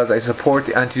sacrifice because I support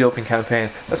the anti-doping campaign.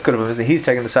 That's good of him, isn't it? He's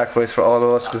taking the sacrifice for all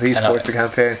of us because he supports the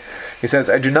campaign. He says,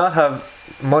 I do not have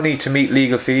money to meet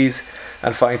legal fees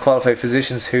and find qualified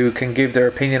physicians who can give their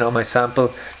opinion on my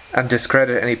sample and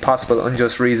discredit any possible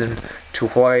unjust reason to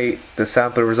why the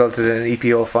sample resulted in an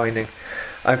EPO finding.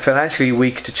 I'm financially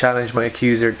weak to challenge my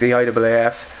accuser, the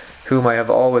IAAF, whom I have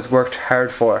always worked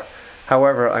hard for.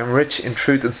 However, I'm rich in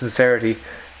truth and sincerity.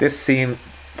 This seemed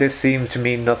to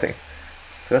mean nothing.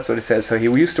 So that's what he says. So he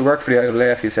used to work for the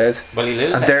IAAF, he says. Will he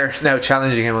lose? And they're now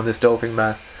challenging him on this doping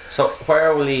ban. So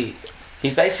where will he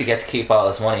He'd basically get to keep all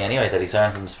his money anyway that he's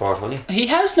earned from the sport, will he? He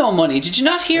has no money. Did you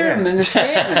not hear him in his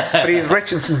statement? But he's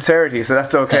rich in sincerity, so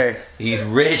that's okay. He's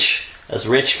rich, as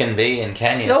rich can be in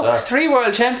Kenya. Look, as well. 3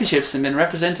 World Championships and been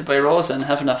represented by Rosa and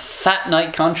having a fat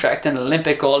night contract and an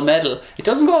Olympic gold medal. It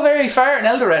doesn't go very far in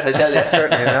Eldoret, I tell you.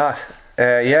 Certainly not.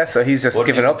 So he's just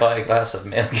Wouldn't given even up. buy a glass of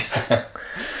milk.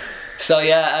 So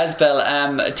yeah,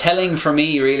 Asbel, telling for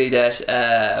me really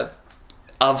that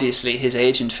obviously his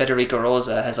agent Federico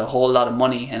Rosa has a whole lot of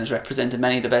money and has represented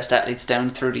many of the best athletes down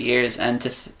through the years, and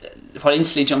what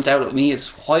instantly jumped out at me is,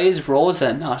 why is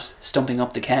Rosa not stumping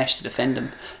up the cash to defend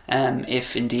him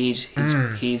if indeed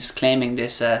he's claiming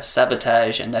this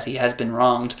sabotage and that he has been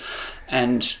wronged?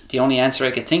 And the only answer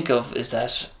I could think of is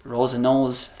that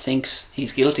Rosa thinks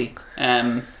he's guilty.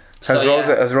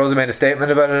 Has Rosa made a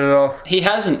statement about it at all? He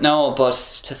hasn't, no, but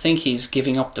to think he's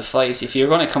giving up the fight, if you're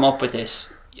going to come up with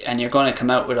this and you're going to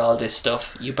come out with all this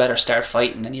stuff, you better start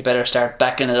fighting and you better start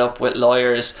backing it up with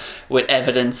lawyers, with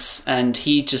evidence. And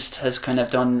he just has kind of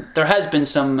done, there has been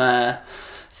some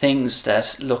things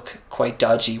that look quite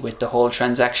dodgy with the whole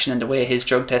transaction and the way his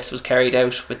drug test was carried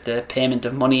out with the payment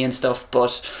of money and stuff,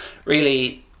 but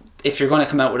really, if you're going to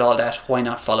come out with all that, why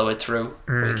not follow it through?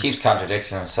 He keeps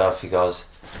contradicting himself.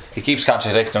 He keeps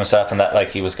contradicting himself, and that like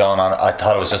he was going on, I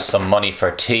thought it was just some money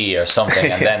for tea or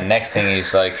something, and then next thing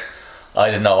he's like, I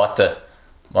didn't know what the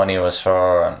money was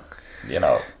for, and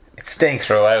it stinks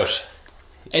throughout.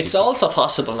 It's also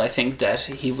possible, I think, that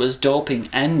he was doping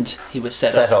and he was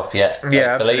set up. Yeah,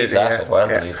 yeah, I believe that.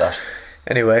 Yeah. Believe that.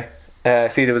 Anyway,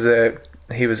 see,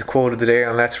 he was quoted today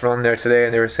on Let's Run there today,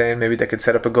 and they were saying maybe they could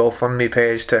set up a GoFundMe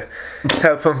page to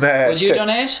help him. Would you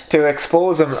donate? To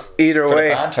expose him either For way.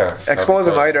 the banter. Expose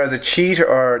him either as a cheat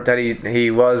or that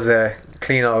he was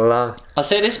clean all along. I'll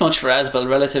say this much for Asbel,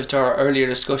 relative to our earlier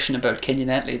discussion about Kenyan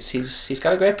athletes, he's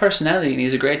got a great personality and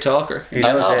he's a great talker. He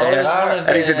does,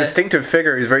 and he's a distinctive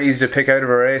figure. He's very easy to pick out of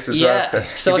a race as well.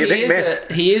 So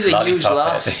he is a huge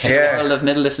loss to the Yeah. world of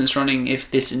middle distance running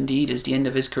if this indeed is the end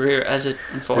of his career, as it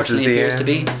unfortunately appears to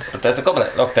be. But there's a couple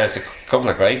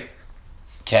of great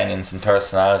Kenyans and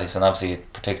personalities, and obviously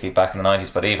particularly back in the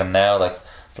 90s, but even now, like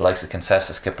the likes of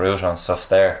Concessus Kipruto and stuff,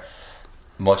 they're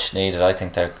much needed. I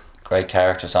think they're great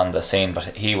characters on the scene, but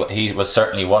he was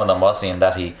certainly one of them, wasn't he? In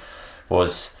that he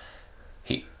was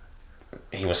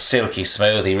silky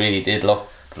smooth. He really did look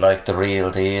like the real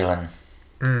deal,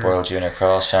 and World Junior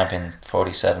Cross champion,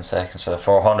 47 seconds for the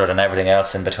 400 and everything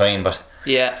else in between. But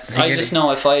yeah, I just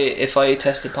know if I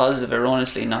tested positive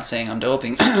erroneously, not saying I'm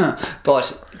doping,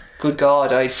 but good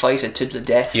God, I'd fight it to the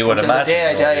death. You would Until imagine. the day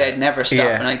I die, I'd never stop,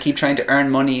 Yeah. and I'd keep trying to earn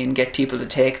money and get people to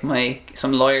take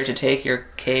some lawyer to take your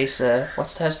case.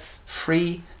 What's that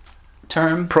free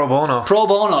term? Pro bono. Pro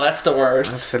bono, that's the word.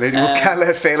 Absolutely. We can't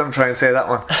let Phelan try and say that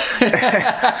one.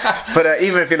 But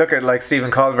even if you look at like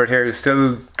Stephen Colbert here, who's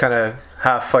still kind of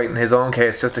half fighting his own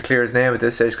case just to clear his name at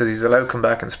this stage, because he's allowed to come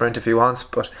back and sprint if he wants,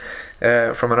 but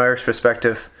from an Irish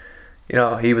perspective,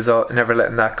 he was never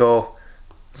letting that go,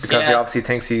 because he obviously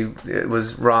thinks he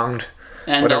was wronged,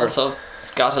 and whatever. also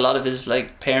got a lot of his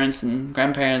parents and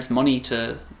grandparents' money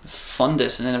to fund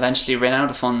it, and then eventually ran out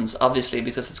of funds, obviously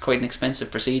because it's quite an expensive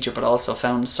procedure, but also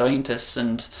found scientists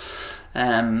and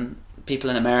people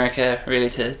in America really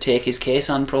to take his case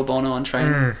on pro bono and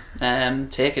try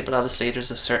and take it. But obviously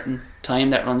there's a certain time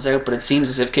that runs out, but it seems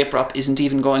as if Kiprop isn't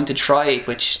even going to try,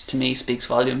 which to me speaks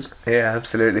volumes. Yeah,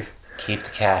 absolutely. keep the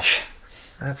cash.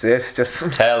 That's it. Just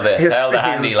tell the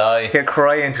handy lie. He'll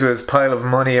cry into his pile of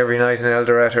money every night in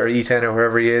Eldoret or E10 or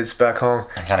wherever he is back home.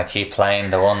 And kind of keep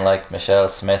playing the one like Michelle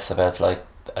Smith about like,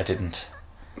 I didn't.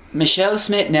 Michelle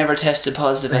Smith never tested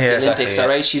positive at the Olympics, exactly,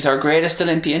 alright? She's our greatest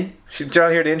Olympian. Did you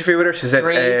all hear the interview with her? She said,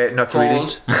 3 not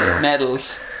gold really.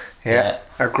 medals. Yeah,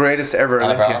 our greatest ever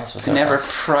Olympian. Never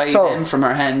pry them from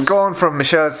our hands. Going from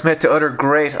Michelle Smith to other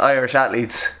great Irish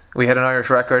athletes, we had an Irish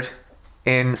record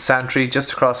in Santry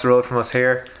just across the road from us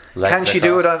here. Can she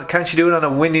do it on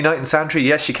a windy night in Santry?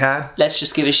 Yes, she can. Let's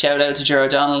just give a shout out to Ger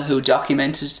O'Donnell, who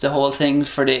documented the whole thing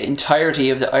for the entirety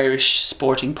of the Irish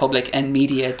sporting public and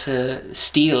media to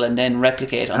steal and then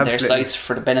replicate on their sites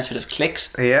for the benefit of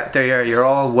clicks. Yeah, there you are. You're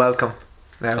all welcome.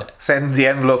 Now, send the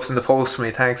envelopes in the post for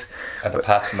me, thanks. And the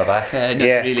pats in the back.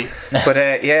 Really. But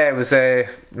it was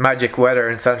magic weather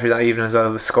in Santry that evening as well.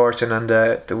 It was scorching and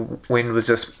the wind was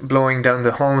just blowing down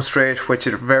the home straight, which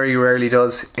it very rarely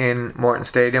does in Morton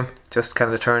Stadium. Just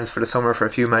kind of turns for the summer for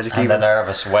a few magic and evenings. And the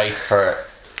nervous wait for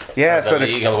the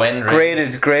legal wind.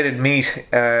 Graded meet.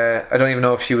 I don't even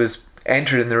know if she was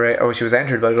entered in the race. Oh, she was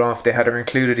entered, but I don't know if they had her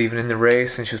included even in the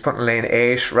race. And she was put in lane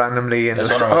 8 randomly, and There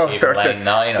was all sorts of lane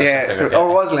 9 or yeah. something. It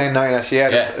was lane 9 actually.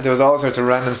 Yeah, there was all sorts of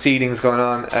random seedings going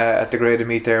on at the graded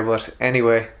meet there. But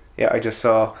anyway, yeah, I just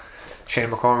saw Shane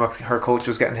McCormack, her coach,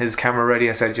 was getting his camera ready.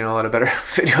 I said, you know what, I better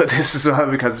video this as well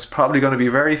because it's probably going to be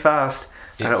very fast.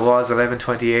 Yeah. And it was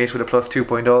 11:28 with a plus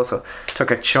 2.0, so took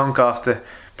a chunk off the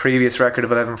previous record of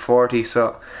 11:40.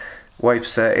 So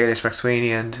wipes Eilish McSweeney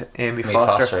and Amy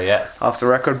Foster off the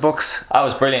record books. That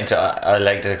was brilliant. I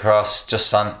legged it across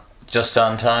just on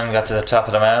time, got to the top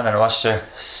of the mountain and watched her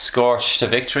scorch to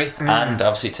victory and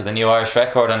obviously to the new Irish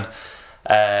record. And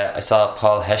I saw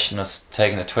Paul Hession was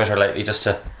taking to Twitter lately just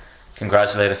to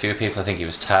congratulate a few people. I think he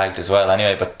was tagged as well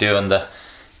anyway, but doing the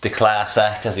class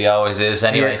act as he always is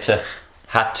anyway, to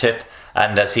hat tip,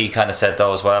 and as he kind of said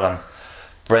though as well,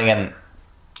 and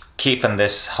keeping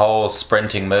this whole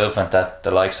sprinting movement that the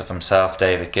likes of himself,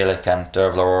 David Gillick and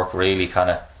Derval O'Rourke really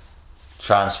kind of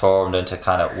transformed into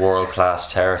kind of world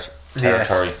class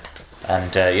territory.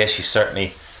 And she's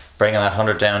certainly bringing that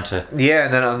 100 down to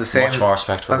and then on the same much more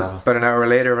respectable level. About an hour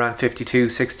later ran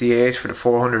 52.68 for the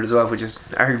 400 as well, which is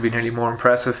arguably nearly more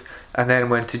impressive. And then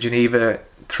went to Geneva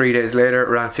 3 days later,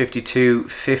 ran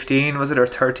 52.15 was it, or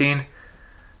 13,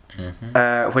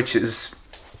 which is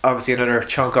obviously another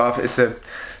chunk off. It's a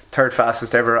third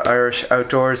fastest ever Irish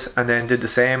outdoors, and then did the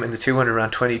same in the 200,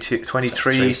 ran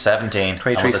 23.17.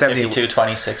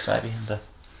 52.26 maybe.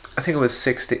 I think it was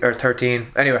 60 or 13.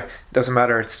 Anyway, doesn't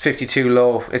matter. It's 52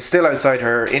 low. It's still outside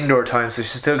her indoor time, so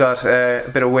she's still got a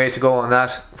bit of way to go on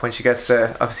that. When she gets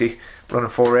obviously running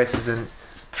 4 races in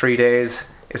 3 days,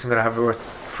 isn't going to have her with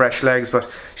fresh legs.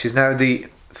 But she's now the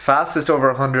fastest over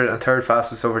 100 and third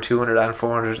fastest over 200 and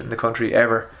 400 in the country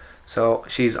ever. So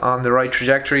she's on the right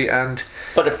trajectory,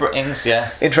 but it brings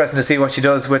interesting to see what she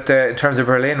does with in terms of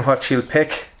Berlin, what she'll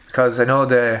pick, because I know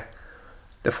the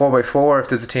 4x4, if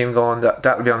there's a team going,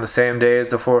 that'll be on the same day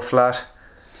as the 4 flat,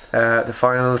 the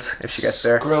finals, if she gets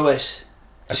there. Screw it.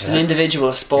 It's an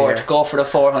individual sport. Go for the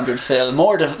 400, Phil.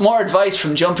 More advice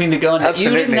from jumping the gun that you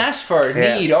didn't ask for,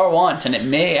 need or want, and it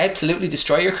may absolutely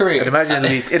destroy your career. I'd imagine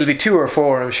it'll be 2 or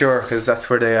 4, I'm sure, because that's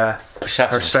where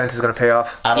her strength is going to pay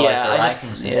off. I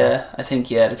think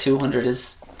the 200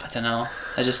 is, I don't know,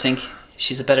 I just think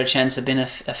she's a better chance of being a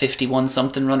 51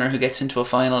 something runner who gets into a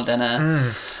final than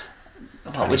a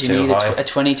what would you need, a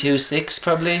 22.6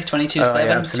 probably,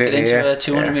 22.7 to get into a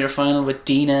 200 metre final with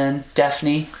Dina and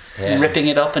Daphne ripping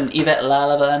it up, and Yvette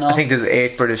Lalava and all. I think there's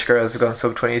 8 British girls who've gone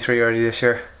sub 23 already this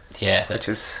year, which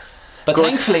is but good.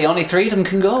 Thankfully only 3 of them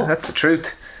can go. That's the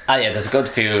truth. There's a good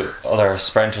few other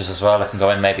sprinters as well that can go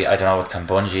in. Maybe, I don't know, with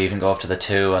Kambunji even go up to the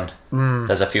 2, and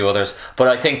there's a few others. But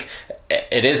I think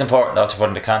it is important though to put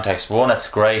into context. One, it's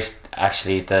great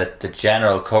actually the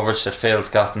general coverage that Phil's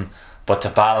gotten, but to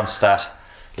balance that,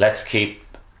 let's keep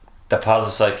the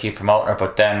positive side, keep promoting her,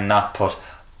 but then not put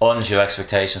undue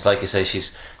expectations. Like you say,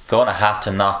 she's going to have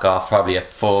to knock off probably a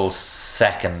full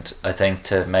second, I think,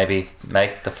 to maybe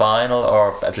make the final,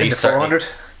 or at least in the 400.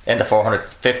 In the 400,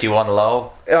 51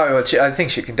 low. Oh well, I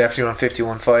think she can definitely run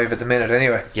 51.5 at the minute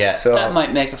anyway. Yeah, so that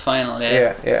might make a final.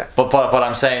 Yeah. But what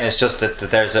I'm saying is just that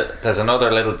there's another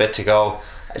little bit to go.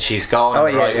 She's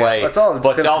going the right way, but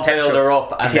don't build her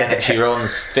up, and then if she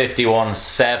runs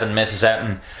 51.7, misses out,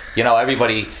 and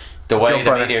everybody, the way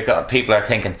the media people are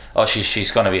thinking,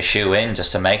 she's going to be a shoe in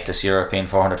just to make this European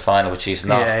 400 final, which she's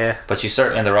not. But she's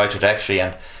certainly in the right trajectory,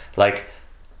 and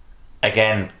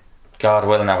again, God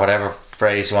willing, or whatever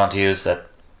phrase you want to use, that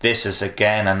this is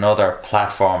again another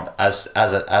platform, as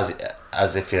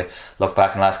if you look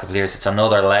back in the last couple of years, it's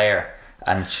another layer,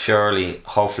 and surely,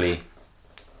 hopefully,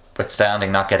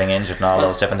 withstanding not getting injured and all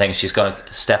those different things, she's going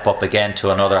to step up again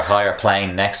to another higher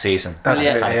plane next season,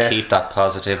 and keep that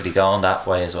positivity going that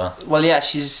way as well. Well,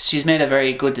 she's made a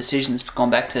very good decision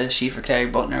going back to Schieffer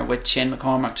Clary Butner with Shane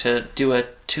McCormack to do a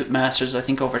masters, I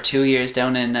think, over 2 years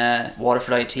down in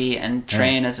Waterford IT, and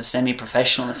train as a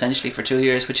semi-professional essentially for 2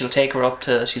 years, which will take her up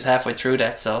to, she's halfway through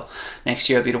that, so next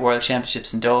year will be the World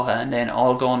Championships in Doha, and then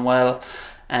all going well,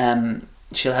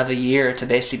 she'll have a year to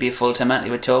basically be a full-time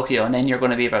athlete with Tokyo, and then she's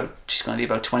going to be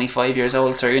about 25 years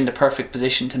old, so you're in the perfect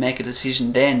position to make a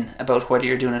decision then about whether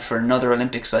you're doing it for another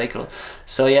Olympic cycle.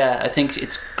 So I think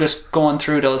it's just going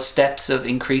through those steps of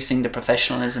increasing the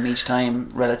professionalism each time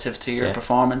relative to your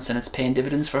performance, and it's paying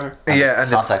dividends for her.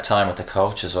 And contact time with the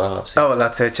coach as well, obviously. Oh,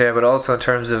 that's it, but also in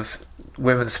terms of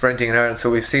women's sprinting in Ireland, so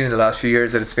we've seen in the last few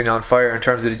years that it's been on fire in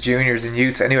terms of the juniors and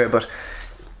youths anyway, but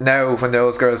now when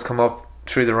those girls come up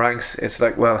through the ranks, it's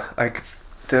like, well, it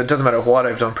doesn't matter what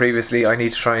I've done previously, I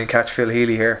need to try and catch Phil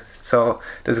Healy here. So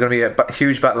there's going to be a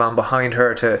huge battle on behind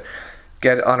her to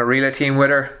get on a relay team with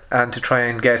her and to try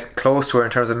and get close to her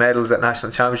in terms of medals at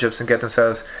national championships and get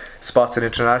themselves spots at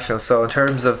internationals. So in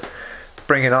terms of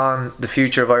bringing on the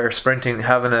future of Irish sprinting,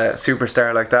 having a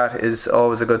superstar like that is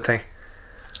always a good thing.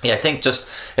 Yeah, I think just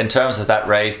in terms of that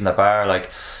raising the bar, like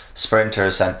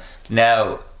sprinters, and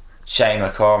now Shane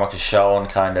McCormack has shown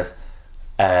kind of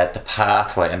the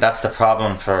pathway, and that's the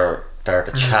problem for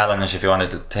the challenge, if you wanted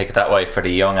to take it that way, for the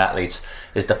young athletes,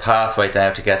 is the pathway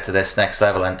now to get to this next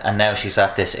level, and now she's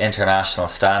at this international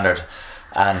standard,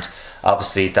 and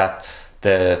obviously that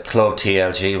the club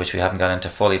TLG, which we haven't got into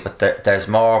fully, but there's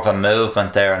more of a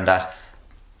movement there, and that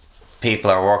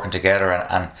people are working together,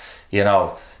 and you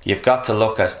know, you've got to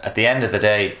look at the end of the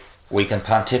day, we can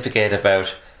pontificate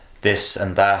about this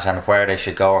and that and where they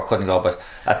should go or couldn't go, but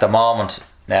at the moment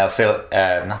now Phil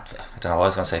I don't know, I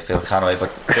was going to say Phil Conway, but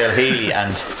Phil Healy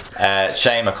and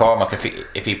Shane McCormack,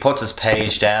 if he puts his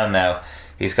page down now,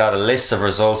 he's got a list of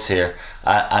results here,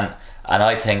 and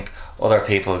I think other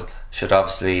people should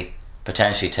obviously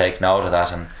potentially take note of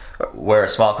that, and we're a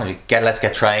small country, let's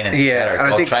get training together,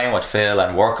 go train with Phil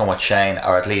and working with Shane,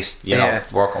 or at least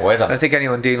working with him. I think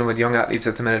anyone dealing with young athletes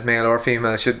at the minute, male or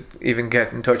female, should even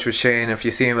get in touch with Shane if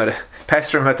you see him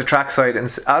pester him at the trackside and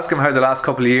ask him how the last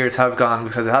couple of years have gone,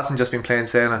 because it hasn't just been plain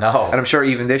sailing. No. And I'm sure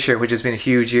even this year, which has been a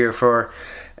huge year for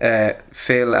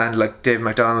Phil and like Dave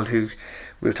McDonald, who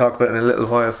we'll talk about in a little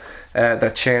while,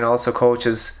 that Shane also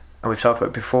coaches, and we've talked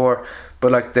about before.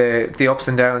 But like the ups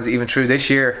and downs, even through this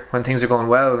year when things are going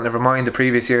well, never mind the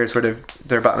previous years where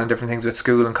they're battling different things with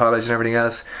school and college and everything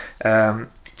else,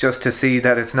 just to see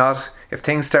that it's not, if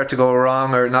things start to go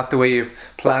wrong or not the way you've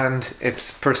planned,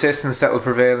 it's persistence that will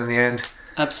prevail in the end.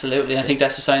 Absolutely. I think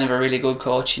that's a sign of a really good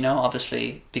coach, you know,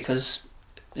 obviously, because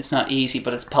it's not easy,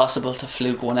 but it's possible to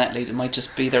fluke one athlete. It might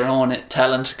just be their own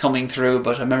talent coming through.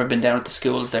 But I remember being down at the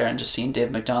schools there and just seeing Dave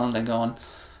McDonald and going,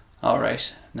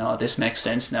 alright, no, this makes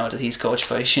sense now that he's coached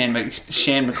by Shane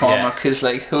McCormack, because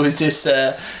like, who is this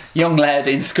young lad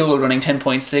in school running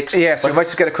 10.6? Yeah, so we might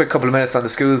just get a quick couple of minutes on the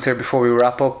schools here before we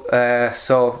wrap up.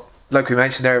 So like we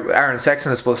mentioned there, Aaron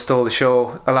Sexton I suppose stole the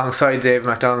show alongside Dave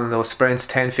McDonald in those sprints,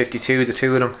 10.52, the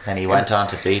two of them, and he went on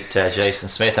to beat Jason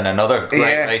Smith in another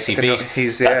great race. He beat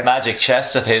that magic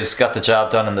chest of his, got the job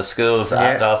done in the schools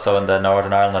and also in the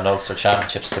Northern Ireland and Ulster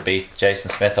Championships to beat Jason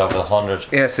Smith over the 100.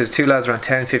 Yeah, so the two lads ran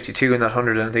 10.52 in that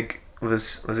 100, and I think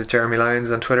was it Jeremy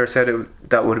Lyons on Twitter said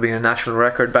that would have been a national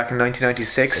record back in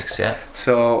 1996.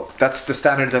 So that's the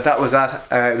standard that was at.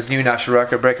 It was a new national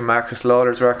record, breaking Marcus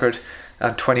Lawler's record,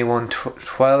 and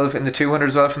 21.12 in the 200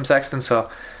 as well from Sexton. So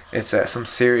it's some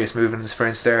serious movement in the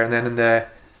sprints there. And then in the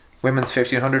women's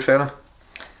 1500, Phelan,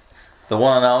 the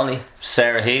one and only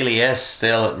Sarah Healy, yes,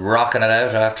 still rocking it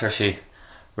out after she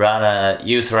ran a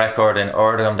youth record in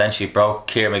Urdum. Then she broke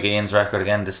Keir McGeehan's record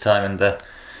again, this time in the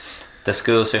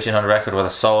school's 1500 record with a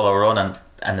solo run,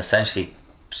 and essentially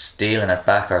stealing it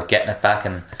back or getting it back,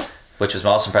 and which was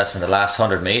most impressive in the last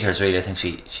 100 metres really. I think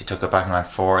she took it back and ran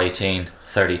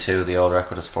 4:18.32. The old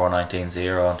record was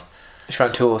 4:19.0, and she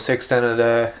ran 2:06 then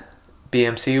at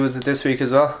BMC, was it this week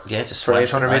as well? Yeah, just for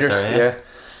 800 metres. Yeah.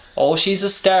 Oh, she's a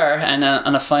star. And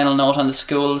on a final note on the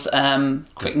schools,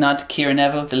 quick nod to Ciara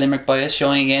Neville, the Limerick bias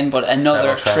showing again, but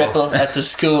another triple at the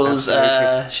schools.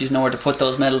 She's nowhere to put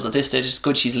those medals at this stage. It's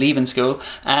good she's leaving school.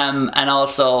 And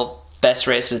also best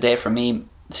race of the day for me,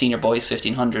 senior boys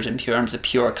 1500 in terms of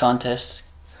pure contest.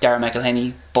 Dara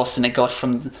McElhenney busting a gut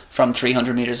from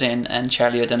 300 metres in, and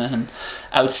Charlie O'Donoghue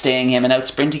outstaying him and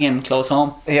outsprinting him close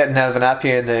home. Yeah, Nelvin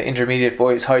Appiah in the intermediate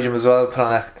boys high jump as well put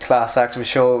on a class active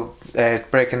show,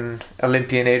 breaking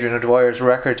Olympian Adrian O'Dwyer's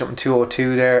record, jumping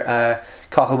 2:02 there.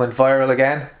 Cahill went viral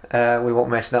again. We won't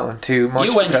mention that one too much.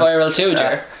 You went viral too,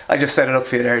 Ger. I just set it up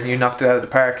for you there and you knocked it out of the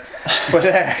park. But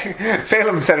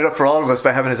Phelan set it up for all of us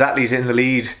by having his athlete in the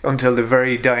lead until the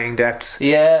very dying depths.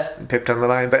 Yeah. Pipped on the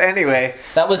line. But anyway,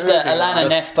 that was the Alana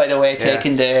Neff, by the way,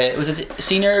 taking the, was it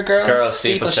senior girls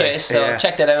steeplechase? So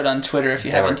check that out on Twitter if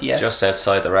you haven't yet. Just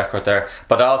outside the record there.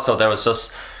 But also there was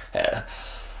just there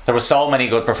were so many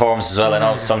good performances as well. I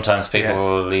know sometimes people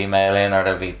will email in, or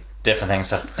there'll be different things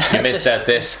that you missed out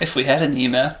this. If we had an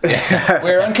email.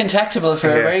 We're uncontactable for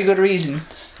a very good reason.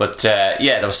 But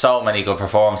there were so many good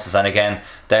performances, and again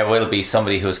there will be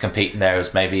somebody who's competing there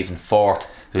who's maybe even fourth,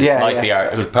 who'd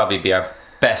probably be our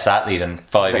best athlete in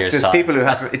 5 years there's time. People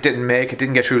who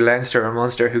didn't get through Leinster or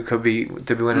Munster, who could be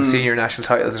winning senior national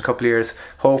titles in a couple of years,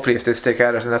 hopefully, if they stick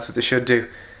at it, and that's what they should do.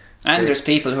 And there's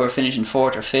people who are finishing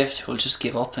 4th or 5th who'll just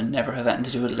give up and never have anything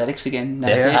to do with athletics again.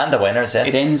 That's it. And the winners,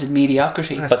 it ends in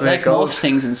mediocrity. But like most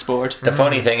things in sport. The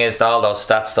funny thing is, all those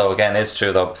stats though, again, is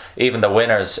true though. Even the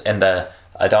winners in the,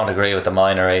 I don't agree with the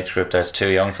minor age group, there's too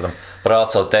young for them, but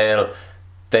also they'll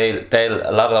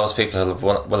a lot of those people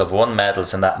will have won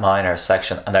medals in that minor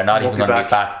section, and they're not even going to be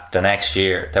back the next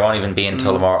year. They won't even be in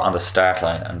Tullamore on the start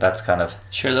line, and that's kind of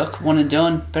sure. Look, one and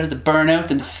done. Better to burn out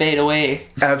than to fade away.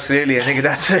 Absolutely, I think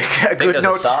that's a good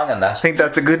note. A song in that. I think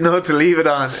that's a good note to leave it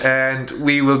on, and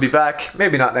we will be back.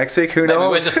 Maybe not next week. Who knows? Maybe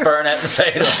we'll just burn out and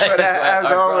fade away. But as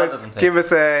always, give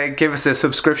us a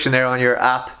subscription there on your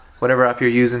app. Whatever app you're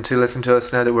using to listen to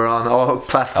us now that we're on all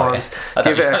platforms. I thought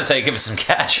you were going to say give us some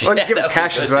cash. Well, give us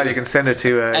cash as well. You can send it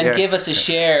to... and give us a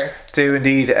share. Do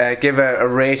indeed. Give a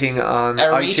rating on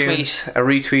iTunes. A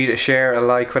retweet, a share, a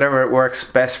like, whatever works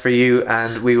best for you.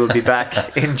 And we will be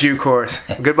back in due course.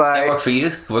 Goodbye. Does that work for you?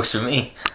 It works for me.